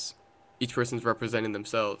person's representing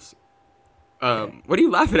themselves. What are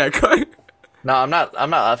you laughing at, Kai? No, I'm not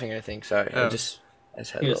laughing or anything. Sorry. Oh. I just had a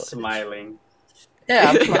You're little. smiling.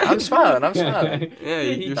 Yeah, I'm smiling. I'm smiling. Yeah,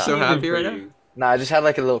 you're He's so happy for right now. you. Nah, I just had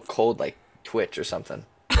like a little cold like twitch or something.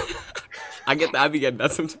 I get that. I be getting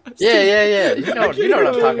that sometimes. Yeah. You know what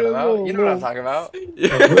I'm talking about. You know what I'm talking about.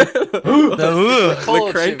 The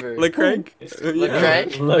Cold shiver. Lecrank.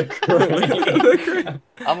 Lecrank?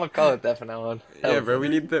 I'm gonna call it that from now on. Yeah, bro. We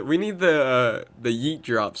need the yeet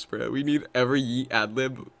drops, bro. We need every yeet ad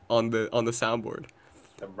lib on the soundboard.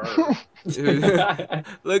 The bird.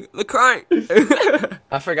 Lecrank.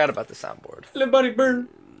 I forgot about the soundboard. Everybody burn.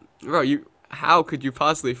 Bro, how could you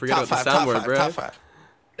possibly forget about the soundboard, bro? top five.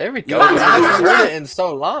 There we go. I haven't heard it in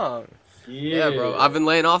so long. Yeah, bro. I've been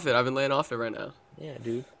laying off it right now. Yeah,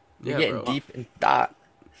 dude. Yeah, You're getting bro. deep in thought.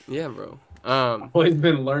 Yeah, bro. Always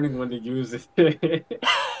been learning when to use it.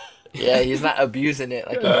 Yeah, he's not abusing it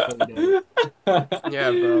like he normally does.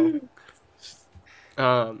 Yeah, bro.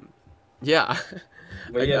 Yeah.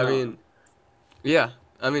 But yeah, I mean, yeah.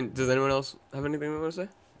 I mean, does anyone else have anything they want to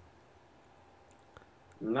say?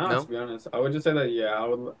 No, to be honest, I would just say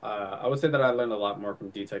that I would say that I learned a lot more from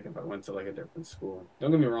D-Tech if I went to like a different school.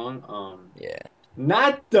 Don't get me wrong, Yeah.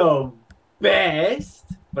 not the best,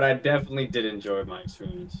 but I definitely did enjoy my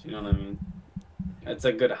experience. You know what I mean? It's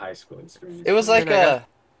a good high school experience. It was like I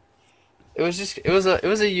it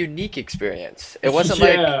was a unique experience. It wasn't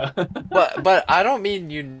yeah. but I don't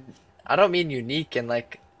mean unique and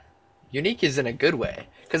like unique is in a good way.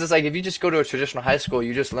 Cuz it's like if you just go to a traditional high school,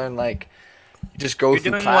 you just learn like you just go You're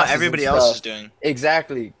through doing classes what everybody and else stuff. is doing.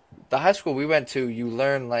 Exactly. The high school we went to, you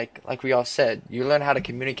learn like we all said, you learn how to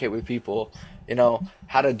communicate with people, you know,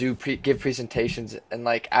 how to give presentations and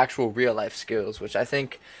like actual real life skills, which I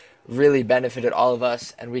think really benefited all of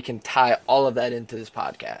us, and we can tie all of that into this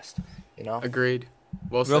podcast, you know? Agreed.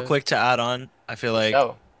 Well Real said. quick to add on, I feel like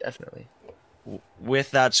Oh, definitely.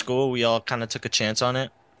 with that school, we all kind of took a chance on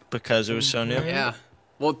it because it was so new. Yeah.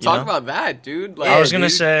 Well, talk know? about that, dude. Like, I was gonna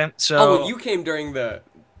dude. say so. Oh, well, you came during the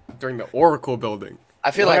Oracle building.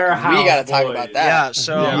 I feel like we Warehouse got to talk boys. about that. yeah,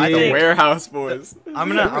 so Yeah, I the think warehouse boys. I'm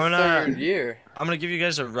We're gonna third year. I'm gonna give you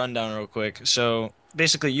guys a rundown real quick. So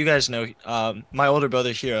basically, you guys know my older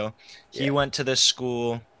brother Hiro. He Yeah. went to this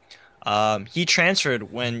school. He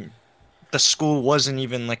transferred when the school wasn't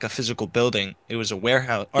even like a physical building. It was a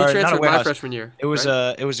warehouse, He or not a transferred my warehouse. freshman year. It was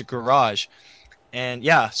right? a garage, and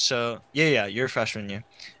your freshman year,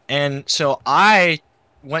 and so I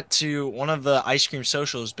went to one of the ice cream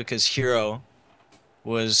socials because Hiro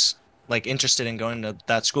was like interested in going to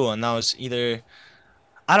that school, and that was either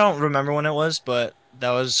I don't remember when it was, but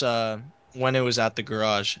that was when it was at the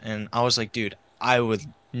garage, and I was like, dude, I would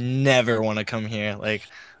never want to come here. Like,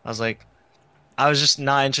 I was just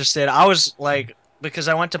not interested. I was like, because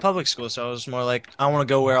I went to public school, so I was more like, I want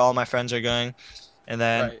to go where all my friends are going, and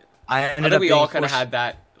then Right. I I ended think up we being all kind of forced- had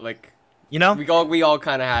that. Like, you know. we all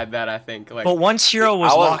kind of had that. I think. Like, But once Hiro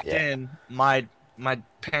was I was- locked yeah. in, my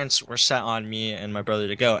parents were set on me and my brother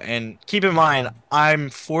to go. And keep in mind, I'm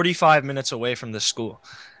 45 minutes away from the school,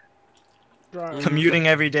 Drive. commuting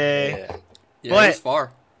every day. Yeah. yeah, but- it was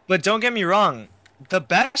far. But don't get me wrong, the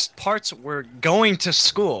best parts were going to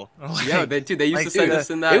school. Like, Yeah, they used like, to send Dude, us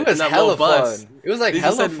in that it was in that hella little bus. fun. It was like They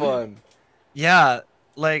just hella said- fun. yeah,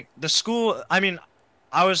 like the school. I mean,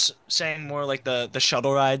 I was saying more like the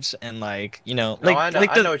shuttle rides and like No, like I know,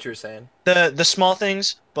 like I know what you were saying. the small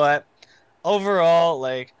things, but overall,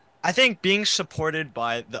 like I think being supported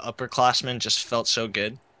by the upperclassmen just felt so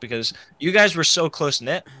good because you guys were so close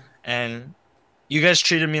knit, and you guys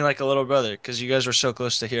treated me like a little brother because you guys were so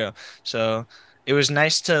close to Hero. So it was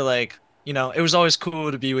nice to like, it was always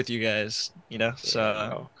cool to be with you guys,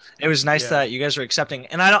 So it was nice Yeah. that you guys were accepting,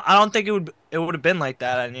 and I don't think it would have been like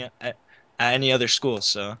that at any other school.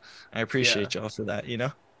 So I appreciate y'all for that.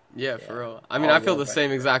 Yeah, for real. I mean, I feel the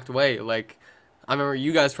same exact way. Like, I remember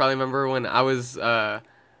you guys probably remember when I was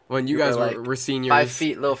when you guys like were seniors. 5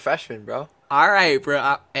 feet little freshman, bro. All right,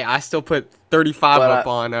 bro. I still put 35 But, up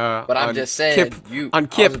on But I'm on just saying, Kip, you on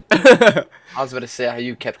Kip. I was about to say how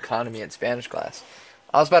you kept clowning me in Spanish class.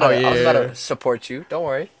 I was about to support you. Don't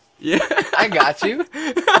worry. Yeah. I got you.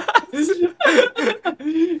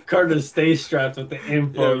 Carter, stay strapped with the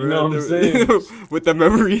info. Yeah, you know bro, what I'm saying? with the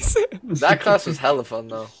memories. That class was hella fun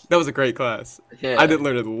though. That was a great class. Yeah. I didn't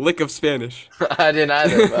learn a lick of Spanish. I didn't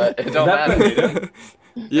either, but it don't that matter. Pineda?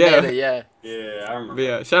 Yeah. Pineda, yeah. Yeah, I remember. But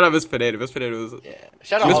yeah, shout out Miss Pineda. Miss Pineda was. Yeah.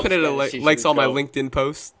 Shout out Miss all the Pineda Spanish teachers, likes all my bro. LinkedIn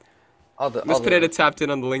posts. All Miss the- Pineda tapped in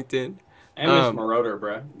on the LinkedIn. And Miss Um, Marauder,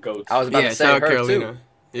 bro. Goats. I was about Yeah, to say shout her out Carolina.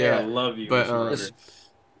 too. Yeah. I love you, But, Miss Marauder. Just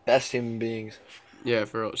best human beings. Yeah,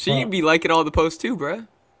 for real. She be liking all the posts too, bruh.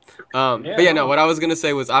 Yeah, But yeah, no, no. what I was gonna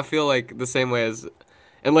say was I feel like the same way as,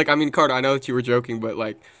 and like I mean Carter, I know that you were joking, but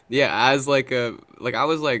like yeah, as like I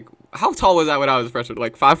was like, how tall was I when I was a freshman?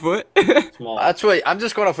 Like 5 foot? Small. That's what I'm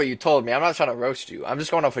just going off what you told me. I'm not trying to roast you. I'm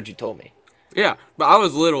just going off what you told me. Yeah, but I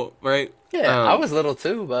was little, right? Yeah, I was little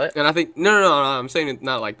too, but And I think no, I'm saying it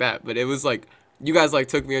not like that, but it was like you guys like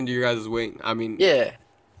took me under your guys' wing. I mean, yeah,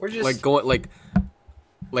 we're just like going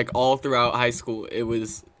like all throughout high school, it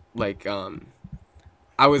was like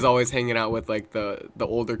I was always hanging out with like the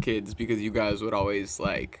older kids because you guys would always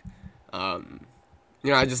like I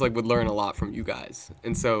just like would learn a lot from you guys.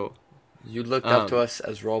 And so you looked up to us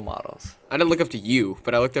as role models. I didn't look up to you,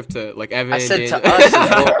 but I looked up to like Evan. I said to Daniel. us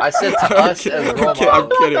as role, I said to us as role I'm models.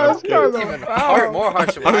 kidding. I'm That's kidding. kinda Even foul. more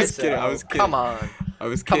harsh than I what I was said. kidding, I was kidding. Come on. I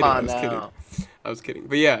was Come kidding. on I was kidding. now. I was kidding.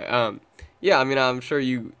 But yeah, yeah. I mean, I'm sure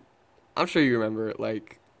you remember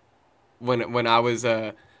like when I was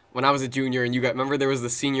a junior and you got remember there was the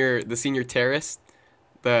senior terrace.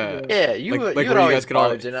 Yeah, you like would where you always guys could all-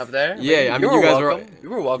 barge in up there. Yeah, I mean, were you guys were- welcome. You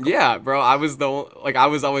were welcome. Yeah, bro. I was I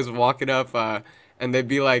was always walking up, and they'd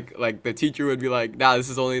be like the teacher would be like, nah, this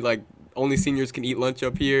is only seniors can eat lunch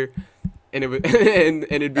up here, and it would and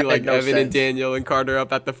it'd be That like made no Evan and sense. Daniel and Carter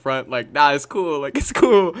up at the front, like, nah, it's cool, like it's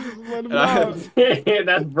cool. Let him And I- out.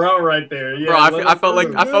 That's bro right there. Yeah, Bro, I felt like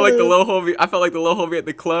good. the little homie. I felt like the little homie at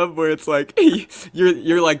the club where it's like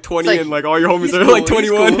you're like 20 It's like, and like all your homies he's are cool, like he's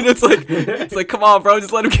 21, cool. and it's like come on, bro,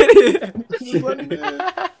 just let him get in. Just let him in.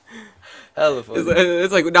 Hella funny.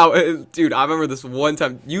 It's like no, dude. I remember this one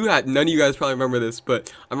time. None of you guys probably remember this,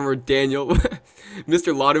 but I remember Daniel,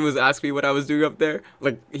 Mr. Lawton was asking me what I was doing up there.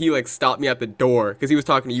 Like he like stopped me at the door because he was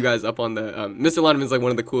talking to you guys up on the. Mr. Lawton is like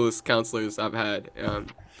one of the coolest counselors I've had.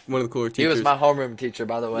 One of the cooler He teachers. was my homeroom teacher,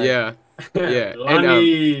 by the way. Yeah, yeah, and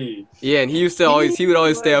Lonnie. yeah, and he would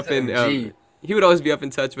always stay up in. Gee. He would always be up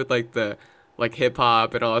in touch with like the hip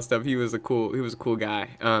hop and all that stuff. He was a cool guy.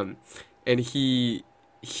 And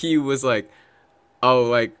he was like, oh,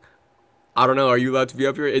 like, I don't know, are you allowed to be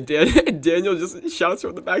up here? And Daniel just shouts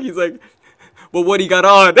from the back. He's like, well, what he got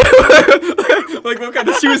on? Like, what kind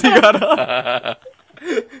of shoes he got on?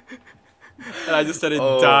 And I just started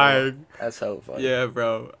dying. That's hella funny. Yeah,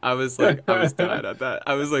 bro. I was dying at that.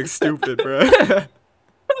 I was like stupid, bro.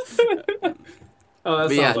 Oh, that But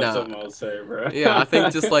sounds yeah, like no. something I'll say, bro. Yeah, I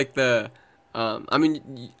think just like I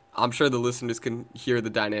mean, I'm sure the listeners can hear the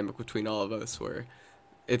dynamic between all of us where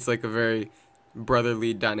it's like a very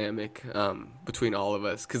brotherly dynamic between all of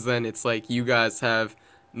us. Because then it's like you guys have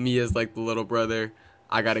me as like the little brother.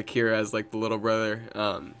 I got Akira as like the little brother.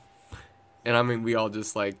 And I mean, we all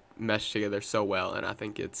just like mesh together so well. And I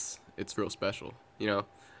think it's real special, you know?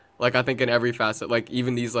 Like, I think in every facet, like,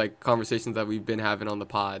 even these, like, conversations that we've been having on the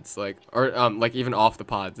pods, like, or, like, even off the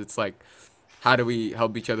pods, it's like, how do we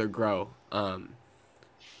help each other grow?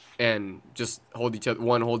 And just hold each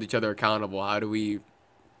other accountable. How do we,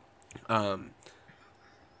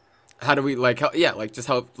 like, just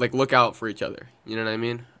help, like, look out for each other. You know what I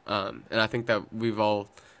mean? And I think that we've all,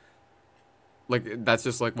 like, that's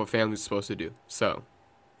just, like, what family's supposed to do. So,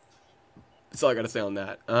 that's all I gotta say on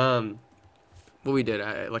that. What we did,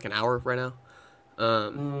 like an hour right now.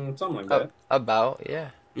 Something like that. About, yeah.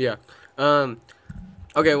 Yeah.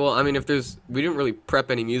 Okay. Well, I mean, we didn't really prep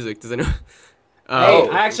any music. Does anyone? Hey,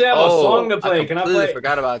 I actually have a song to play. Can I completely play?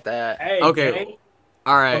 forgot about that. Hey, Okay. gang.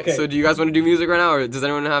 All right. Okay. So, do you guys want to do music right now, or does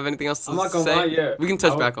anyone have anything else to I'm not gonna say? lie, yeah. We can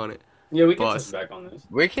touch back on it. Yeah, we can Pause. touch back on this.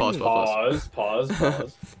 We can. Pause. Pause.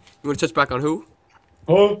 You want to touch back on who?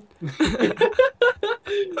 Oh.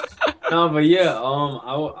 No, but yeah,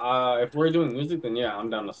 if we're doing music, then yeah, I'm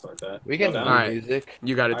down to start that. We can do Down. Alright. music.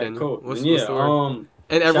 You got it, Alright, Daniel. cool. What's, Then what's yeah, the word?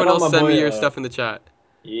 And everyone shout out else my send me boy, your stuff in the chat.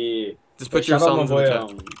 Yeah. Just put But your shout out my songs in the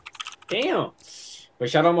boy, chat. Damn. But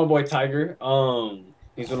shout out my boy Tiger.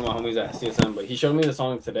 He's one of my homies at CSM, but he showed me the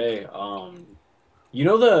song today. You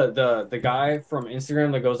know the guy from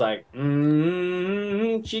Instagram that goes like,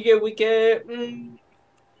 she get wicked,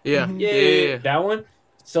 Yeah. Mhm. yeah, that one.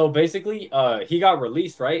 So basically, he got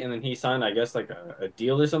released, right? And then he signed, I guess, like a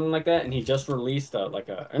deal or something like that. And he just released or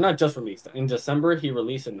not just released, in December, he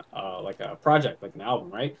released like a project, like an album,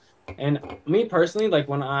 right? And me personally, like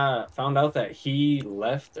when I found out that he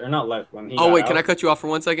left, or not left, when he Oh got wait, can out- I cut you off for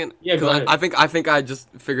 1 second? Yeah, go 'Cause ahead. I think I just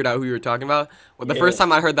figured out who you were talking about. Well, the first Yeah.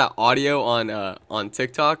 time I heard that audio on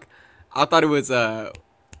TikTok, I thought it was the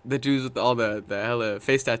dudes with all the hella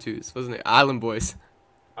face tattoos, wasn't it? Island Boys.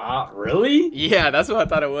 Really? Yeah, that's what I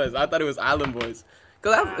thought it was. I thought it was Island Boys.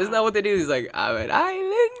 Isn't that what they do? He's like, I'm an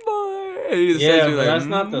island boy. And he just Yeah, says, but you're like, that's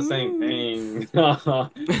not the same thing.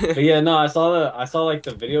 But yeah, no, I saw like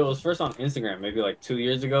the video. It was first on Instagram, maybe like 2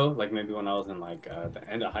 years ago, like maybe when I was in like the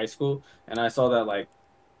end of high school, and I saw that like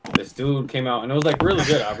this dude came out, and it was like really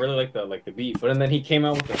good. I really liked the beat, but and then he came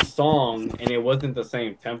out with a song, and it wasn't the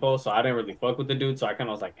same tempo, so I didn't really fuck with the dude. So I kind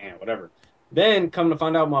of was like, whatever. Then come to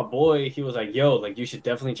find out, my boy, he was like, yo, like you should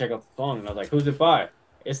definitely check out the song, and I was like, who's it by?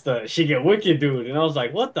 It's the She Get Wicked dude, and I was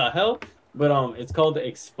like, what the hell? But it's called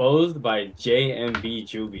Exposed by JMB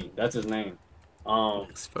Juby. That's his name.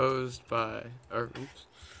 exposed by, or oops.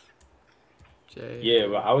 J. Yeah,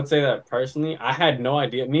 but I would say that personally, I had no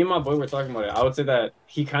idea. Me and my boy were talking about it. I would say that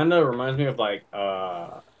he kind of reminds me of like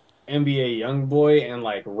NBA YoungBoy and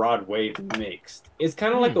like Rod Wave mixed. It's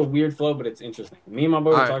kind of like a weird flow, but it's interesting. Me and my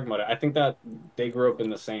boy were Alright. talking about it. I think that they grew up in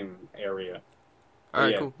the same area. All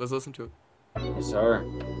right, Yeah. cool. Let's listen to it. Yes, sir.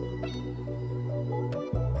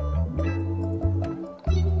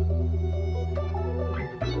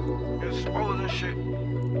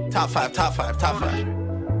 Top five, top five, top five.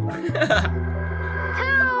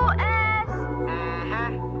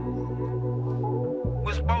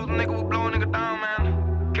 We supposed to nigga, we blow a nigga down,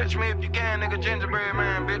 man. Catch me if you can, nigga, gingerbread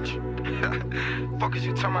man, bitch. Fuck is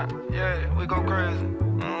you talking about? Yeah, we go crazy.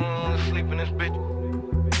 Sleep in this bitch.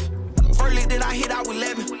 First lick that I hit out with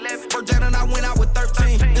 11. First jet and I went out with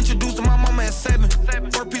 13. Introduced to my mama at 7.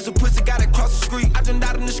 First piece of pussy got it across the street. I jumped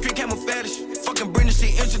out in the street, came a fetish. Fucking Brenda, she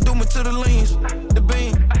introduced me to the leans, the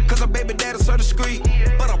bean. Cause her baby daddy so discreet.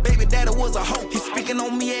 But her baby daddy was a hoe. He speaking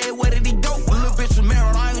on me, yeah, where did he go? A little bitch was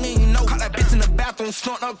married, I ain't even know. Caught that bitch in the bathroom,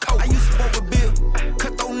 snorting her coat. I used to fuck with Bill.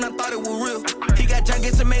 Cut throat and I thought it was real. He got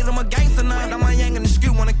junkies and made him a gangster now. Now my yang in the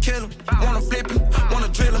street wanna kill him. Wanna flip him, wanna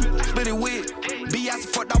drill him. Split it with. B.I.C.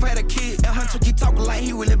 fucked off, had a kid. And Hunter keep talking like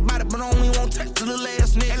he really bought it, but only won't touch the little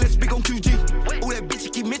ass nigga. Let's speak on QG. Ooh, that bitch,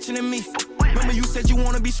 you keep mentioning me. Remember you said you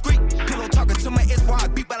wanna be street. Pillow talking to my ex, boy, I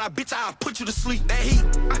beat, but I bitch, I'll put you to sleep. That heat,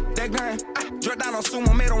 that gun, drug down on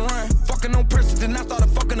sumo, made her run. Fucking on person, then I started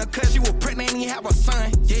fucking her cuz she was pregnant and he have a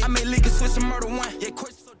son. Yeah, I made liquor switch and murder one. Yeah,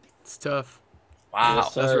 It's tough. Wow.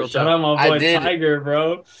 Yes, that's sir. real Shout tough. out my I boy did. Tiger,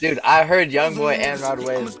 bro. Dude, I heard YoungBoy and Rod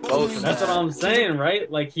Wave both. of That's what them. I'm saying,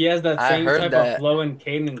 right? Like he has that I same heard type that. of flow and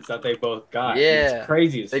cadence that they both got. Yeah. It's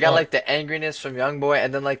crazy as They fuck. got like the angriness from YoungBoy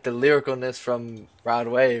and then like the lyricalness from Rod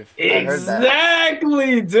Wave. I heard that.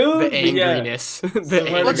 Exactly, dude. The But yeah. angriness. So the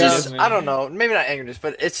where Well, the just guys, I man. don't know, maybe not angriness,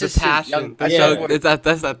 but it's The just his passion. The Yeah. thug,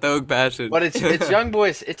 that's that thug passion. But it's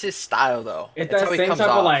YoungBoy's. It's his style though. It's how that he same comes type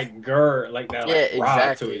off. of like like that like Yeah, rock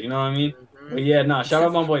exactly. to it. You know what I mean? But yeah, nah. Shout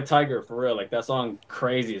out my boy Tiger for real. Like that song,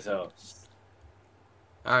 crazy as hell.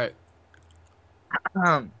 All right.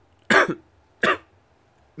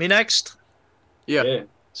 Me next. Yeah. Yeah.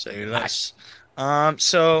 Say less.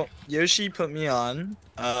 So Yoshi put me on.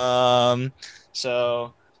 The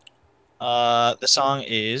song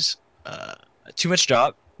is Too Much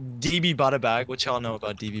Drop. DB bought a bag. What y'all know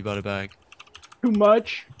about DB bought a bag? Too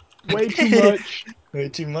much. Way too much. Way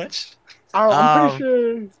too much? I'm pretty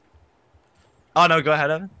sure. Oh no, go ahead,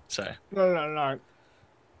 Evan. Sorry. No. No,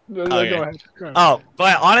 Okay. Go ahead. Go ahead. Oh,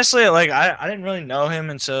 but honestly, like I didn't really know him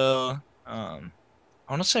until I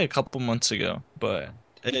want to say a couple months ago, but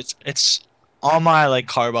it's on my like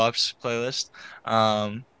Carbops playlist.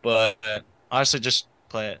 But honestly, just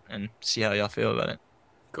play it and see how y'all feel about it.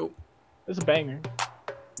 Cool. It's a banger.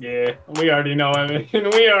 Yeah, we already know. I mean,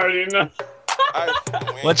 we already know.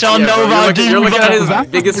 What y'all Yeah, know bro, about you're looking at DB? his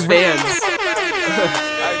biggest fans.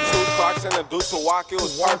 Hey, 2 clocks in the Deuce and walk, it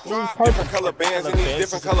was purple. Different color bands and these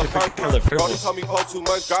different color purple. Brody told me pull too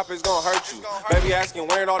much, drop it's gonna hurt you. Baby asking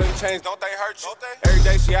wearing all them chains, don't they hurt you? Every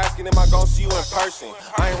day she asking, am I gonna see you in person?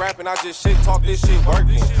 I ain't rapping, I just shit talk, this shit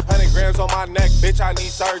working. 100 grams on my neck, bitch, I need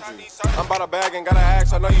surgery. I'm about a bag and gotta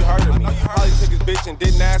ask, I know you heard of me. Probably took his bitch and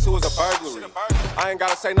didn't ask, it was a burglary. I ain't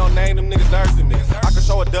gotta say no name, them niggas nerves to me. I can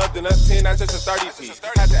show a dub, then up 10, that's just a 30 piece.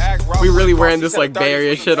 Had to ask Rob, We really wearing this like Bay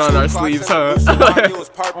Area shit on our sleeves, huh? it was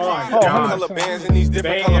purple. Different color bands and these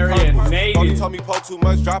different color purples. Brody told me pull too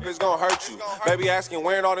much, drop it's gonna hurt you. Baby asking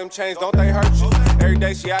wearing all them chains, don't they hurt you? Every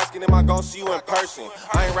day she asking, am I gonna see you in person?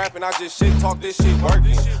 I ain't rapping, I just shit talk, this shit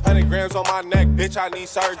working. 100 grams on my neck, bitch, I need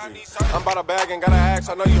surgery. I'm about a bag and gotta ask,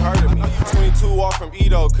 I know you heard of me. 22 off from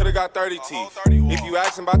Edo, could've got 30 teeth. If you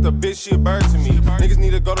asking about the bitch, she a bird to me. Niggas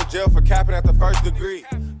need to go to jail for capping at the first degree.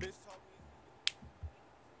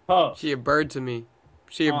 Oh. She a bird to me.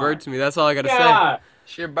 She a bird to me. That's all I gotta Yeah.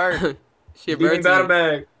 She a bird. say. She a Give me bird that to me.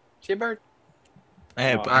 bag. She a bird.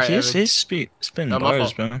 Hey, All but right, he's Evan. spitting Oh, my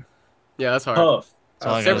bars, fault. man. Yeah, that's hard. Puff. That's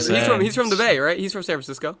all I San- gotta he's say. from the Bay, right? He's from San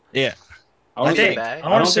Francisco. Yeah. I wanna think- say- I I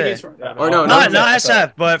don't want to think say. he's from- Or no, Not no,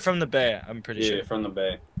 SF, but from the Bay. I'm pretty Yeah, sure. from the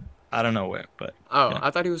Bay. I don't know where, but Oh, Yeah.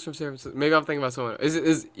 I thought he was from San Francisco. Maybe I'm thinking about someone.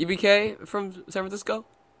 Is EBK from San Francisco?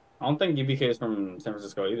 I don't think EBK is from San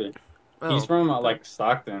Francisco either. Oh. He's from like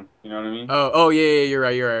Stockton. You know what I mean? Oh, yeah, you're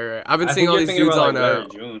right. I've been I seeing think all you're these thinking dudes about, on like, Larry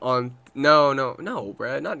June. on no,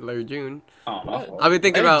 bruh, not Larry June. Oh, my fault. I've been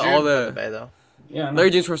thinking about all the Bay, though. Yeah, no.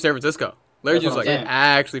 Larry June's from San Francisco. Larry That's June's what like I'm saying.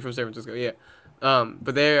 actually from San Francisco, yeah.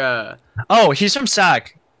 But they're oh, he's from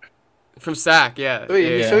SAC. from SAC, yeah.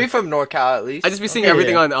 Wait, yeah. so he from NorCal at least? I just be seeing Yeah,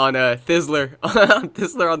 everything yeah. on Thizzler, on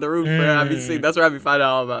Thizzler on the roof. Man. I be Mm. seeing, that's where I be finding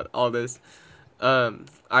out all about all this. All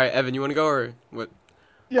right, Evan, you want to go or what?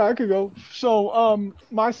 Yeah, I could go. So,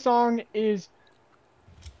 my song is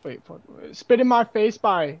 "Spit in My Face"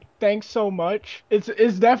 by Thanks So Much. It's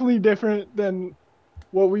definitely different than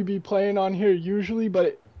what we be playing on here usually,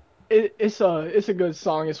 but it's a good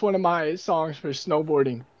song. It's one of my songs for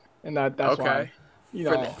snowboarding, and that's Okay. why. You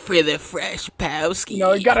know, For the fresh Powski.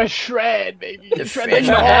 you gotta shred, baby. Shred fresh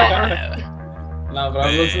that hard. No, but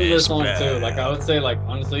I'm listening to this song too. Like I would say, like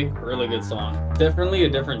honestly, really good song. Definitely a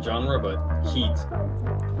different genre, but heat.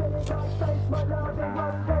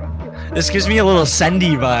 This gives me a little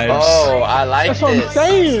Sendy vibes. Oh, I like That's what I'm this.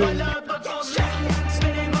 saying.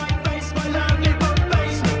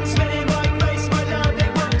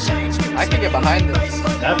 I can get behind this.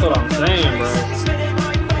 That's what I'm saying, bro.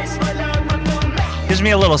 Gives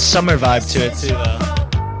me a little summer vibe to it too, though.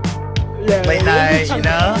 Yeah. Late night, you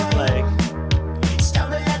know, like.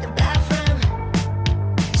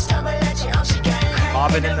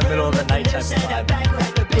 Mobbing in the middle of the night type of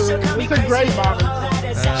vibe. It's a great moment.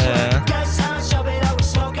 Yeah.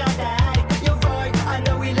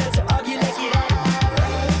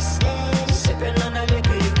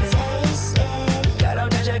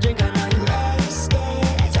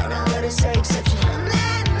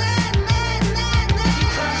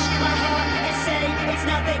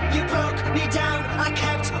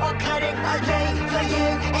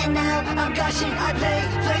 I'm gushing, I play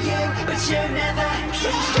for you, but you never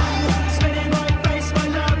spinning my face, my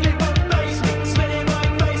love, it won't face me. Spinning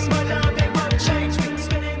my face, my love, it won't change me.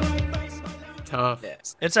 Spinning my face, my love. Tough.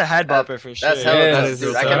 It's a head bopper for sure. That's hella Yeah, tough, that is dude.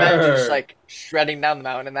 real I can tough. imagine just like shredding down the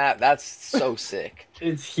mountain and that's so sick.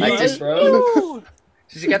 It's heat, Like, just, bro.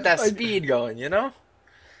 just got that speed going, you know?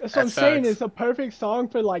 That's what I'm That's saying. facts. It's a perfect song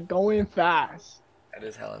for like going fast. That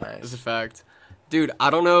is hella That's nice. a fact. Dude, I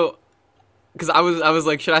don't know, cause I was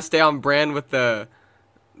like, should I stay on brand with the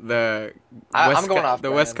I'm going off the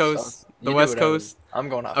brand, West Coast, so the you do West whatever. Coast? I'm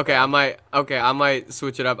going off. Okay, I might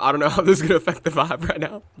switch it up. I don't know how this is gonna affect the vibe right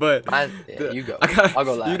now, but Yeah, the- you go. I'll I'll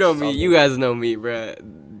go last. You know me. I'll go You guys know me, bruh.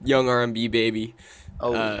 Young R&B baby.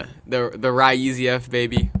 Oh, The Ry-Easy F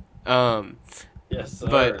baby. Yes, sir.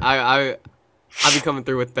 But I be coming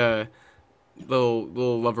through with the little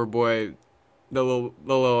lover boy, the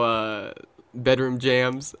little bedroom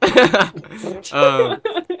jams.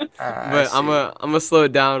 But I'm gonna slow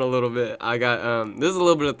it down a little bit. I got this is a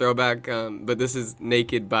little bit of throwback, but this is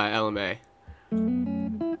 "Naked" by LMA.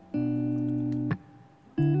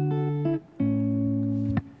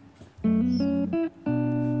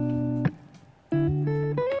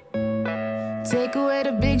 Take away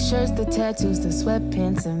the big shirts, the tattoos, the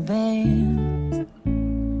sweatpants and Vans.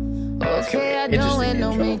 Okay, I It just don't wear the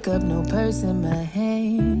no intro. makeup, no purse in my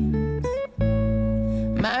hands.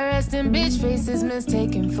 My resting bitch face is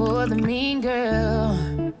mistaken for the mean girl.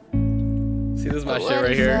 See, this is my But shit what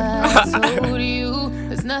right if here. I told you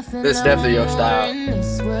there's nothing This definitely your more style. in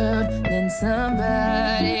this world than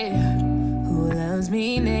somebody who loves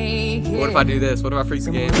me naked. What if I do this? What if I freak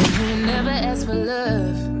the game? Who never asked for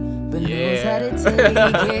love, but knows how to take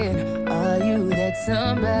it. Are you that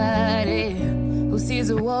somebody who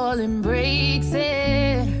sees a wall and breaks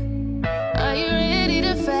it? Are you ready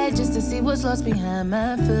to fight just to see what's lost behind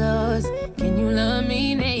my flaws? Can you love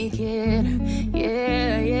me naked?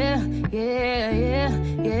 Yeah, yeah, yeah, yeah,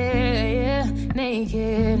 yeah, yeah,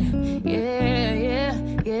 naked. Yeah, yeah,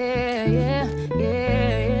 yeah, yeah, yeah,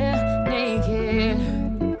 yeah, naked.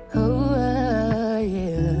 Oh,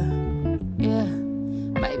 yeah, yeah.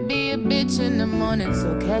 Might be a bitch in the morning,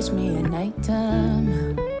 so catch me at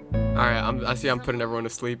nighttime. All right, I see. I'm putting everyone to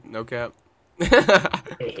sleep. No cap.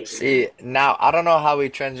 See, now I don't know how we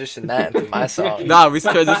transitioned that into my song. Nah, we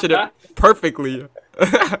transitioned it perfectly.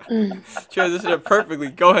 Transitioned it perfectly.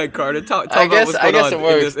 Go ahead, Carter. Tell about what's going on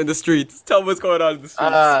in the streets. Tell them what's going on in the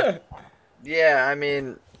streets. Yeah, I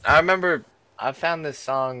mean, I remember I found this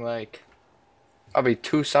song like probably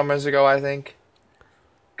 2 summers ago, I think.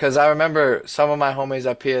 Cause I remember some of my homies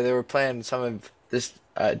up here, they were playing some of this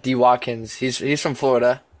D Watkins. He's from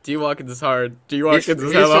Florida. D Watkins is hard. D Watkins is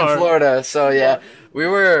he's hella from hard. Florida, so yeah, we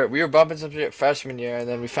were bumping some shit freshman year, and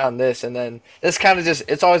then we found this, and then this kind of just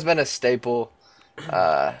it's always been a staple, for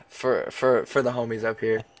the homies up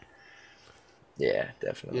here. Yeah,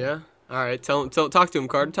 definitely. Yeah. All right. Talk to him,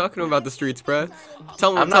 Carter. Talk to him about the streets, bro.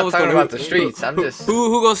 Tell him. I'm not talking about the streets. I'm just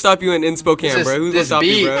who gonna stop you in Spokane, bro? Who's gonna stop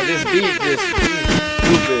you, bro? This beat just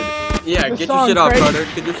stupid. Yeah, get your shit off, Carter.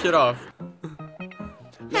 Get your shit off.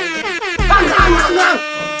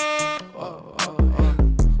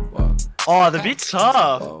 Oh, the beat's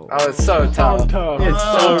tough. Oh, it's so tough. It's tough. It's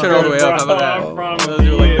so turn all the way up. How about that? Let's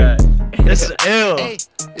do it like that. This is ill. Hey,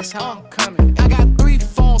 it's homecoming. I got 3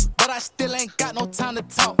 phones, but I still ain't got no time to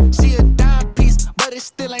talk. She a dime piece, but it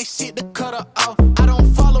still ain't shit to cut her off. I don't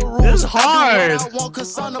follow rules. This is hard. I do what I want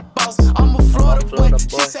 'cause I'm the boss. I'm a Florida boy.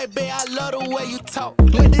 She said, babe, I love the way you talk.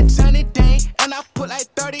 With the Johnny Dane, and I put like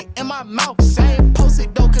 30 in my mouth. Same post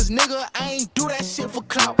it though, 'cause nigga, I ain't do that shit for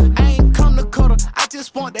clout. I ain't come to cuddle. I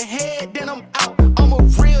just want the head, then I'm out. I'm a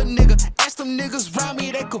real nigga. Ask them niggas round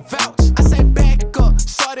me, they could vouch. I say back up,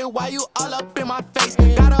 shorty, why you all up in my face?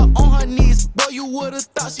 Got her on her knees, boy, you would've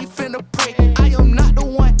thought she finna pray. I am not the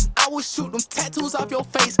one, I will shoot them tattoos off your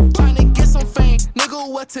face. Tryna get some fame, nigga,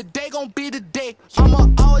 what today gon' be the day? I'ma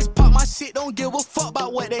always pop my shit, don't give a fuck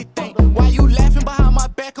about what they think. Why you laughing behind my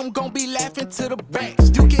back, I'm gon' be laughing to the bank.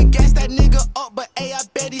 You can gas that nigga up, but ayy, I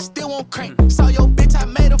bet he still won't crank. Saw your bitch, I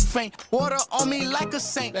made her faint. Water on me like a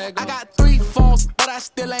saint. I got 3 phones, but I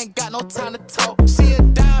still ain't got no time to talk. She a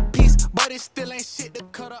dime piece, but it still ain't shit to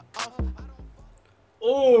cut her off.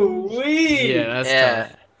 Oh, wee. Yeah, that's Yeah,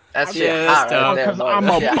 tough. that's Yeah, shit that's hot tough. right there, 'Cause boy. I'm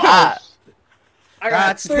That a shit boss. hot. I got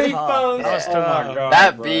That's 3 tough. phones. That was Oh my tough. god.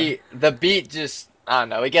 That bro. the beat just I don't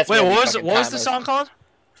know. It gets Wait, me every what was fucking the time. song called?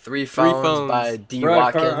 3 Three phones, Phones. by D Bro,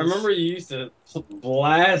 Watkins. Carter, I remember you used to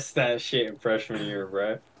blast that shit in freshman year,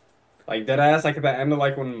 bro. Like that ass, like at the end of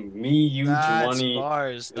like when me, you, That's Money,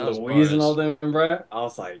 bars. That was Louise, and bars. all them, bro. I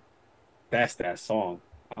was like, that's that song.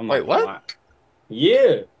 I'm Wait, like, what? "Wow."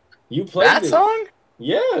 Yeah, you played That it. song?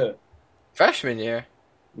 Yeah, Freshman year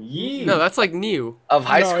yeah. No, that's like new. of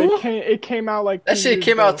high No, school? It came out like That 2 shit years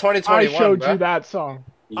came out ago. 2021, I showed bro. you that song.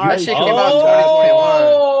 That shit came out in 2021.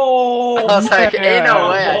 Oh, I was like, ain't no yeah.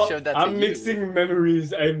 way I showed that to I'm you. mixing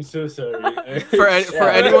memories. I'm so sorry. For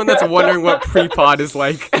anyone that's wondering what pre-pod is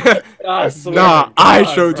like, I swear nah, to I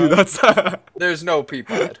God, showed you bro. that. There's no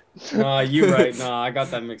pre-pod. Nah, you right. Nah, I got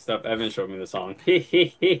that mixed up. Evan showed me the song.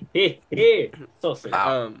 So sick.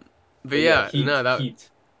 But yeah, Heat, no, that heat.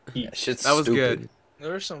 That shit's that was stupid. good.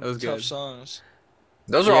 There were some That was tough good. songs.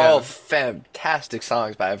 Those are Yeah. all fantastic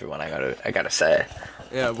songs by everyone. I gotta say.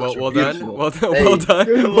 Yeah, well are done, beautiful. well done, Hey. well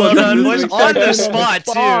done, Well done, boys. Music On the on spot,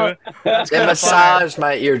 the spot. too. That's They kinda fire. massaged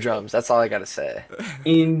my eardrums. That's all I gotta say.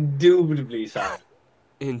 Indubitably sorry.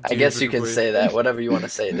 I guess you can Indubitably. say that. Whatever you want to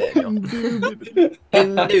say, Daniel.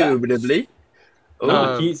 Indubitably. Ooh.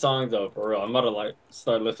 Nah, heat songs though, for real. I'm about to like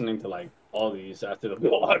start listening to like all these after the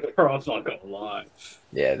vlog, bro. I'm not gonna lie.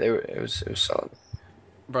 Yeah, they were. It was solid.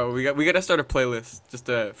 Bro, we gotta start a playlist, just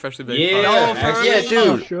a freshly baked. Yeah, podcast. actually, Yeah,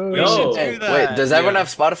 dude. Sure. Yo. Hey, do that. wait, does everyone Yeah. have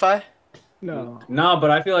Spotify? No. Nah,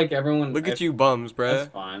 but I feel like everyone. Look at you bums, That's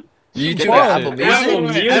bruh. fine. You Get do that Apple shit. Music? Apple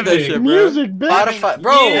Music. Get that Music. shit, bro. Music, bitch. Spotify,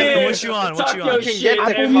 bro. Yeah, what you on? What talk you your on? You can shit, get the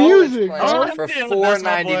Apple man. college Music, plan bro. for That's my boy.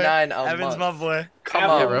 $4.99 a Evan's my month. boy. Come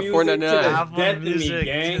Apple on, Yeah, bro, Music $4.99. to the Apple death of me, Music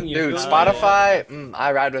gang. to- You dude. feel me? Spotify,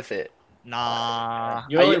 I ride with it. Nah.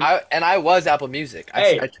 You only- I was Apple Music.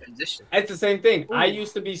 Hey. I transitioned. It's the same thing. I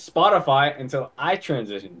used to be Spotify until I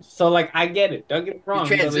transitioned. So like I get it. Don't get me wrong.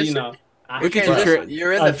 But, you know, I Look at you, transitioned.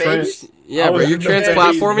 You're in I the phase. Yeah, I bro, was you're in the phase,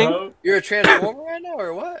 trans-platforming. bro. You're a transformer right now,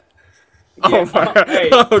 or what? Oh my. Hey,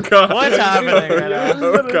 Oh god. What's happening right now?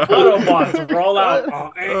 Oh god. Autobots roll out,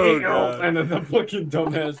 God. and then the fucking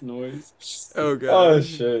dumbass noise. Oh god. Oh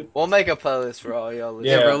shit. We'll make a playlist for all y'all.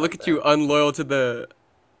 Yeah, Yeah. bro. Look at you, unloyal to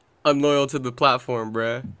the platform,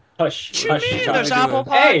 bruh. Hush, What you hush. mean? Johnny. There's Apple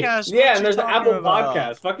Hey, Podcasts. yeah, What and you there's the talking Apple about?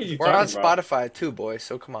 Podcast. Fuck is you We're on talking about? Spotify too, boys.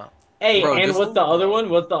 So come on. Hey, Bro, and just- what's the other one?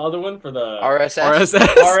 What's the other one for the RSS.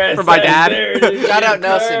 RSS for my dad. There it is. Shout out Yes,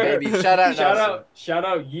 Nelson, sir. baby. Shout out Shout Nelson. out, shout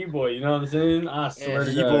out, Ye Boy. You know what I'm saying? I swear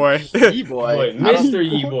to Ye God. boy. Ye Boy, boy. Mr.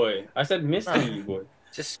 Ye Boy. I said Mr. Ye Boy.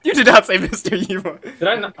 Just You did not say Mr. Emo. Did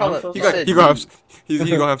I not? Call I'm it- so you sorry. said He gonna have he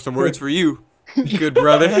gonna have some words for you, good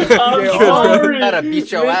brother. I'm Good brother. sorry, Gotta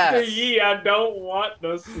beat your Mr. ass. Ye. I don't want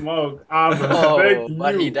the smoke. I oh, respect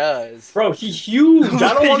but you. he does. Bro, he's huge.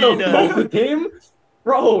 I don't want He to does. smoke with him.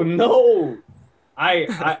 Bro, no.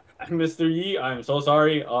 I, Mr. Yi, I'm so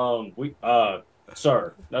sorry.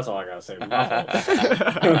 Sir, that's all I gotta say. My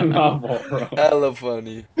fault. My fault, bro. Hella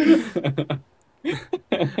funny.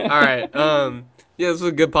 All right. Yeah, this was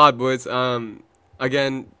a good pod, boys.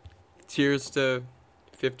 Again, cheers to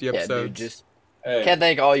 50 Yeah, episodes. dude. Just Hey, can't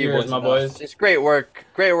thank all you cheers, boys my enough. boys. Just great work.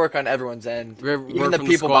 Great work on everyone's end. Great work Even the from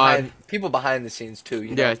the people squad. behind the scenes too.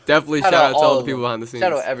 You know? Yeah, definitely Shout shout out out to all all the of people them. behind the scenes.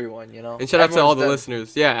 Shout out everyone. You know. And shout out to all the Everyone's done-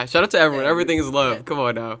 listeners. Yeah, shout out to everyone. Yeah, Everything is love. yeah. Come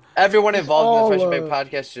on now. Everyone involved in the All Freshman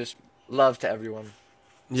Bake podcast. Just love to everyone.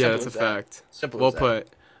 Yeah, Simple that's a as that. fact. Simple Well as that.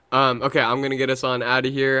 put. Okay, I'm gonna get us on out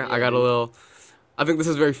of here. I got a little. I think this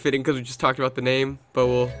is very fitting because we just talked about the name, but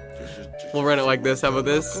we'll run it like this. How about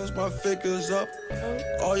this? Cause my figures up.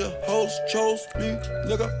 All your hoes chose me,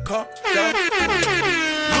 nigga, calm down.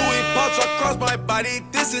 Louis pouch across my body.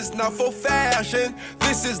 This is not for fashion.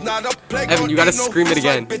 This is not a play. Evan, you gotta scream it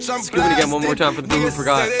again. Scream it again one more time for the people who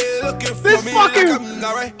forgot. This fucking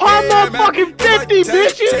I'm fucking 50,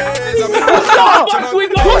 bitches.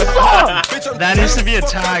 That needs to be a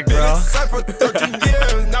tag, bro. For 13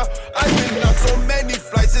 years now, I've been on so many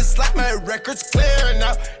flights. It's like my record's clear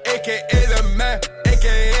now. AKA the man,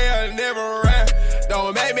 AKA I never ran.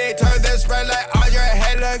 Don't make me turn this red light on your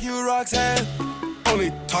head like you Roxanne.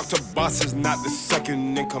 Only talk to bosses, not the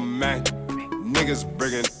second in command. Niggas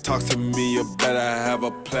bringing talk to me, you better have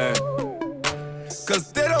a plan.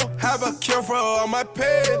 Cause they don't have a cure for all my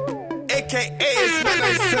pain. AKA it's not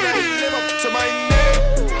nice and I live up to my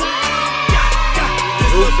name.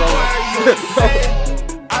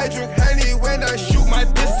 I drink Henny when I shoot my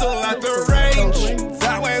pistol at the range.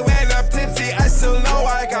 That way when I'm tipsy, I still know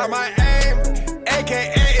I got my aim.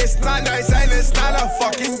 AKA it's not nice and it's not a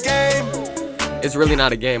fucking game. It's really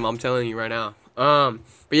not a game. I'm telling you right now.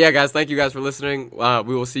 But yeah, guys, thank you guys for listening.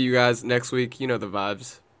 We will see you guys next week. You know the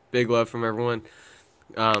vibes. Big love from everyone.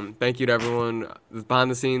 Thank you to everyone behind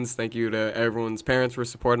the scenes. Thank you to everyone's parents for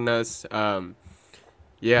supporting us.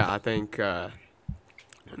 Yeah, I think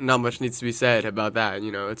not much needs to be said about that. You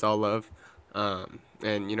know, it's all love.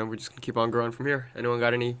 And, you know, we're just going to keep on growing from here. Anyone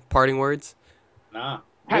got any parting words? Nah.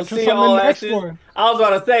 Catch We'll us see on y'all the next asses. one. I was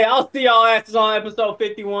about to say, I'll see y'all asses on episode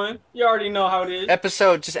 51. You already know how it is.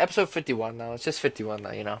 Episode 51 now. It's just 51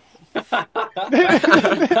 now. You know. What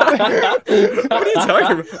are you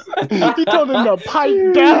talking about? He told him to pipe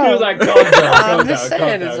He down. was like, calm down, calm I'm down, just calm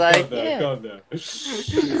saying, down, it's calm like, down, yeah. calm down. He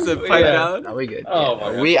said pipe Yeah. down. No, we good. Oh Yeah.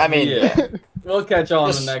 my God. We. I mean. Yeah. We'll catch y'all on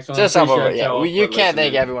the Just, next one. just over. Appreciate Yeah. y'all You for can't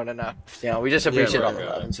thank listening. everyone enough. You know. We just appreciate bro. all the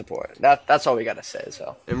love and support. That's all we gotta say.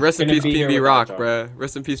 So. And rest in Couldn't peace, be here PB without Rock, y'all. bruh.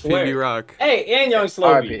 Rest in peace, Swear. PB Rock. Hey, and Young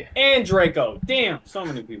Slowby. RP. And Draco. Damn, so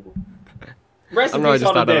many people. Rest I in don't know, I peace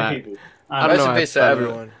just to all the thought of dead that. people. I don't Rest know, in I peace to thought of it.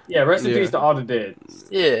 everyone. Yeah, rest in Yeah. peace to all the dead.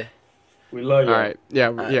 Yeah. We love you. All right. Yeah,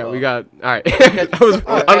 Alright, yeah, well. we got. All right. That was,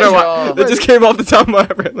 I don't know why. y'all. That just came off the top of my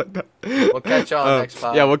head like that. We'll catch y'all next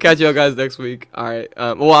pod. Yeah, we'll catch y'all guys next week. All right.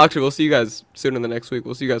 Well, actually, we'll see you guys soon in the next week.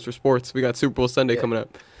 We'll see you guys for sports. We got Super Bowl Sunday Yeah. coming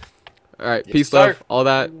up. All right. Yes, Peace, sir. love, all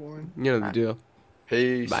that. You know the deal.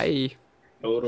 Peace. Bye.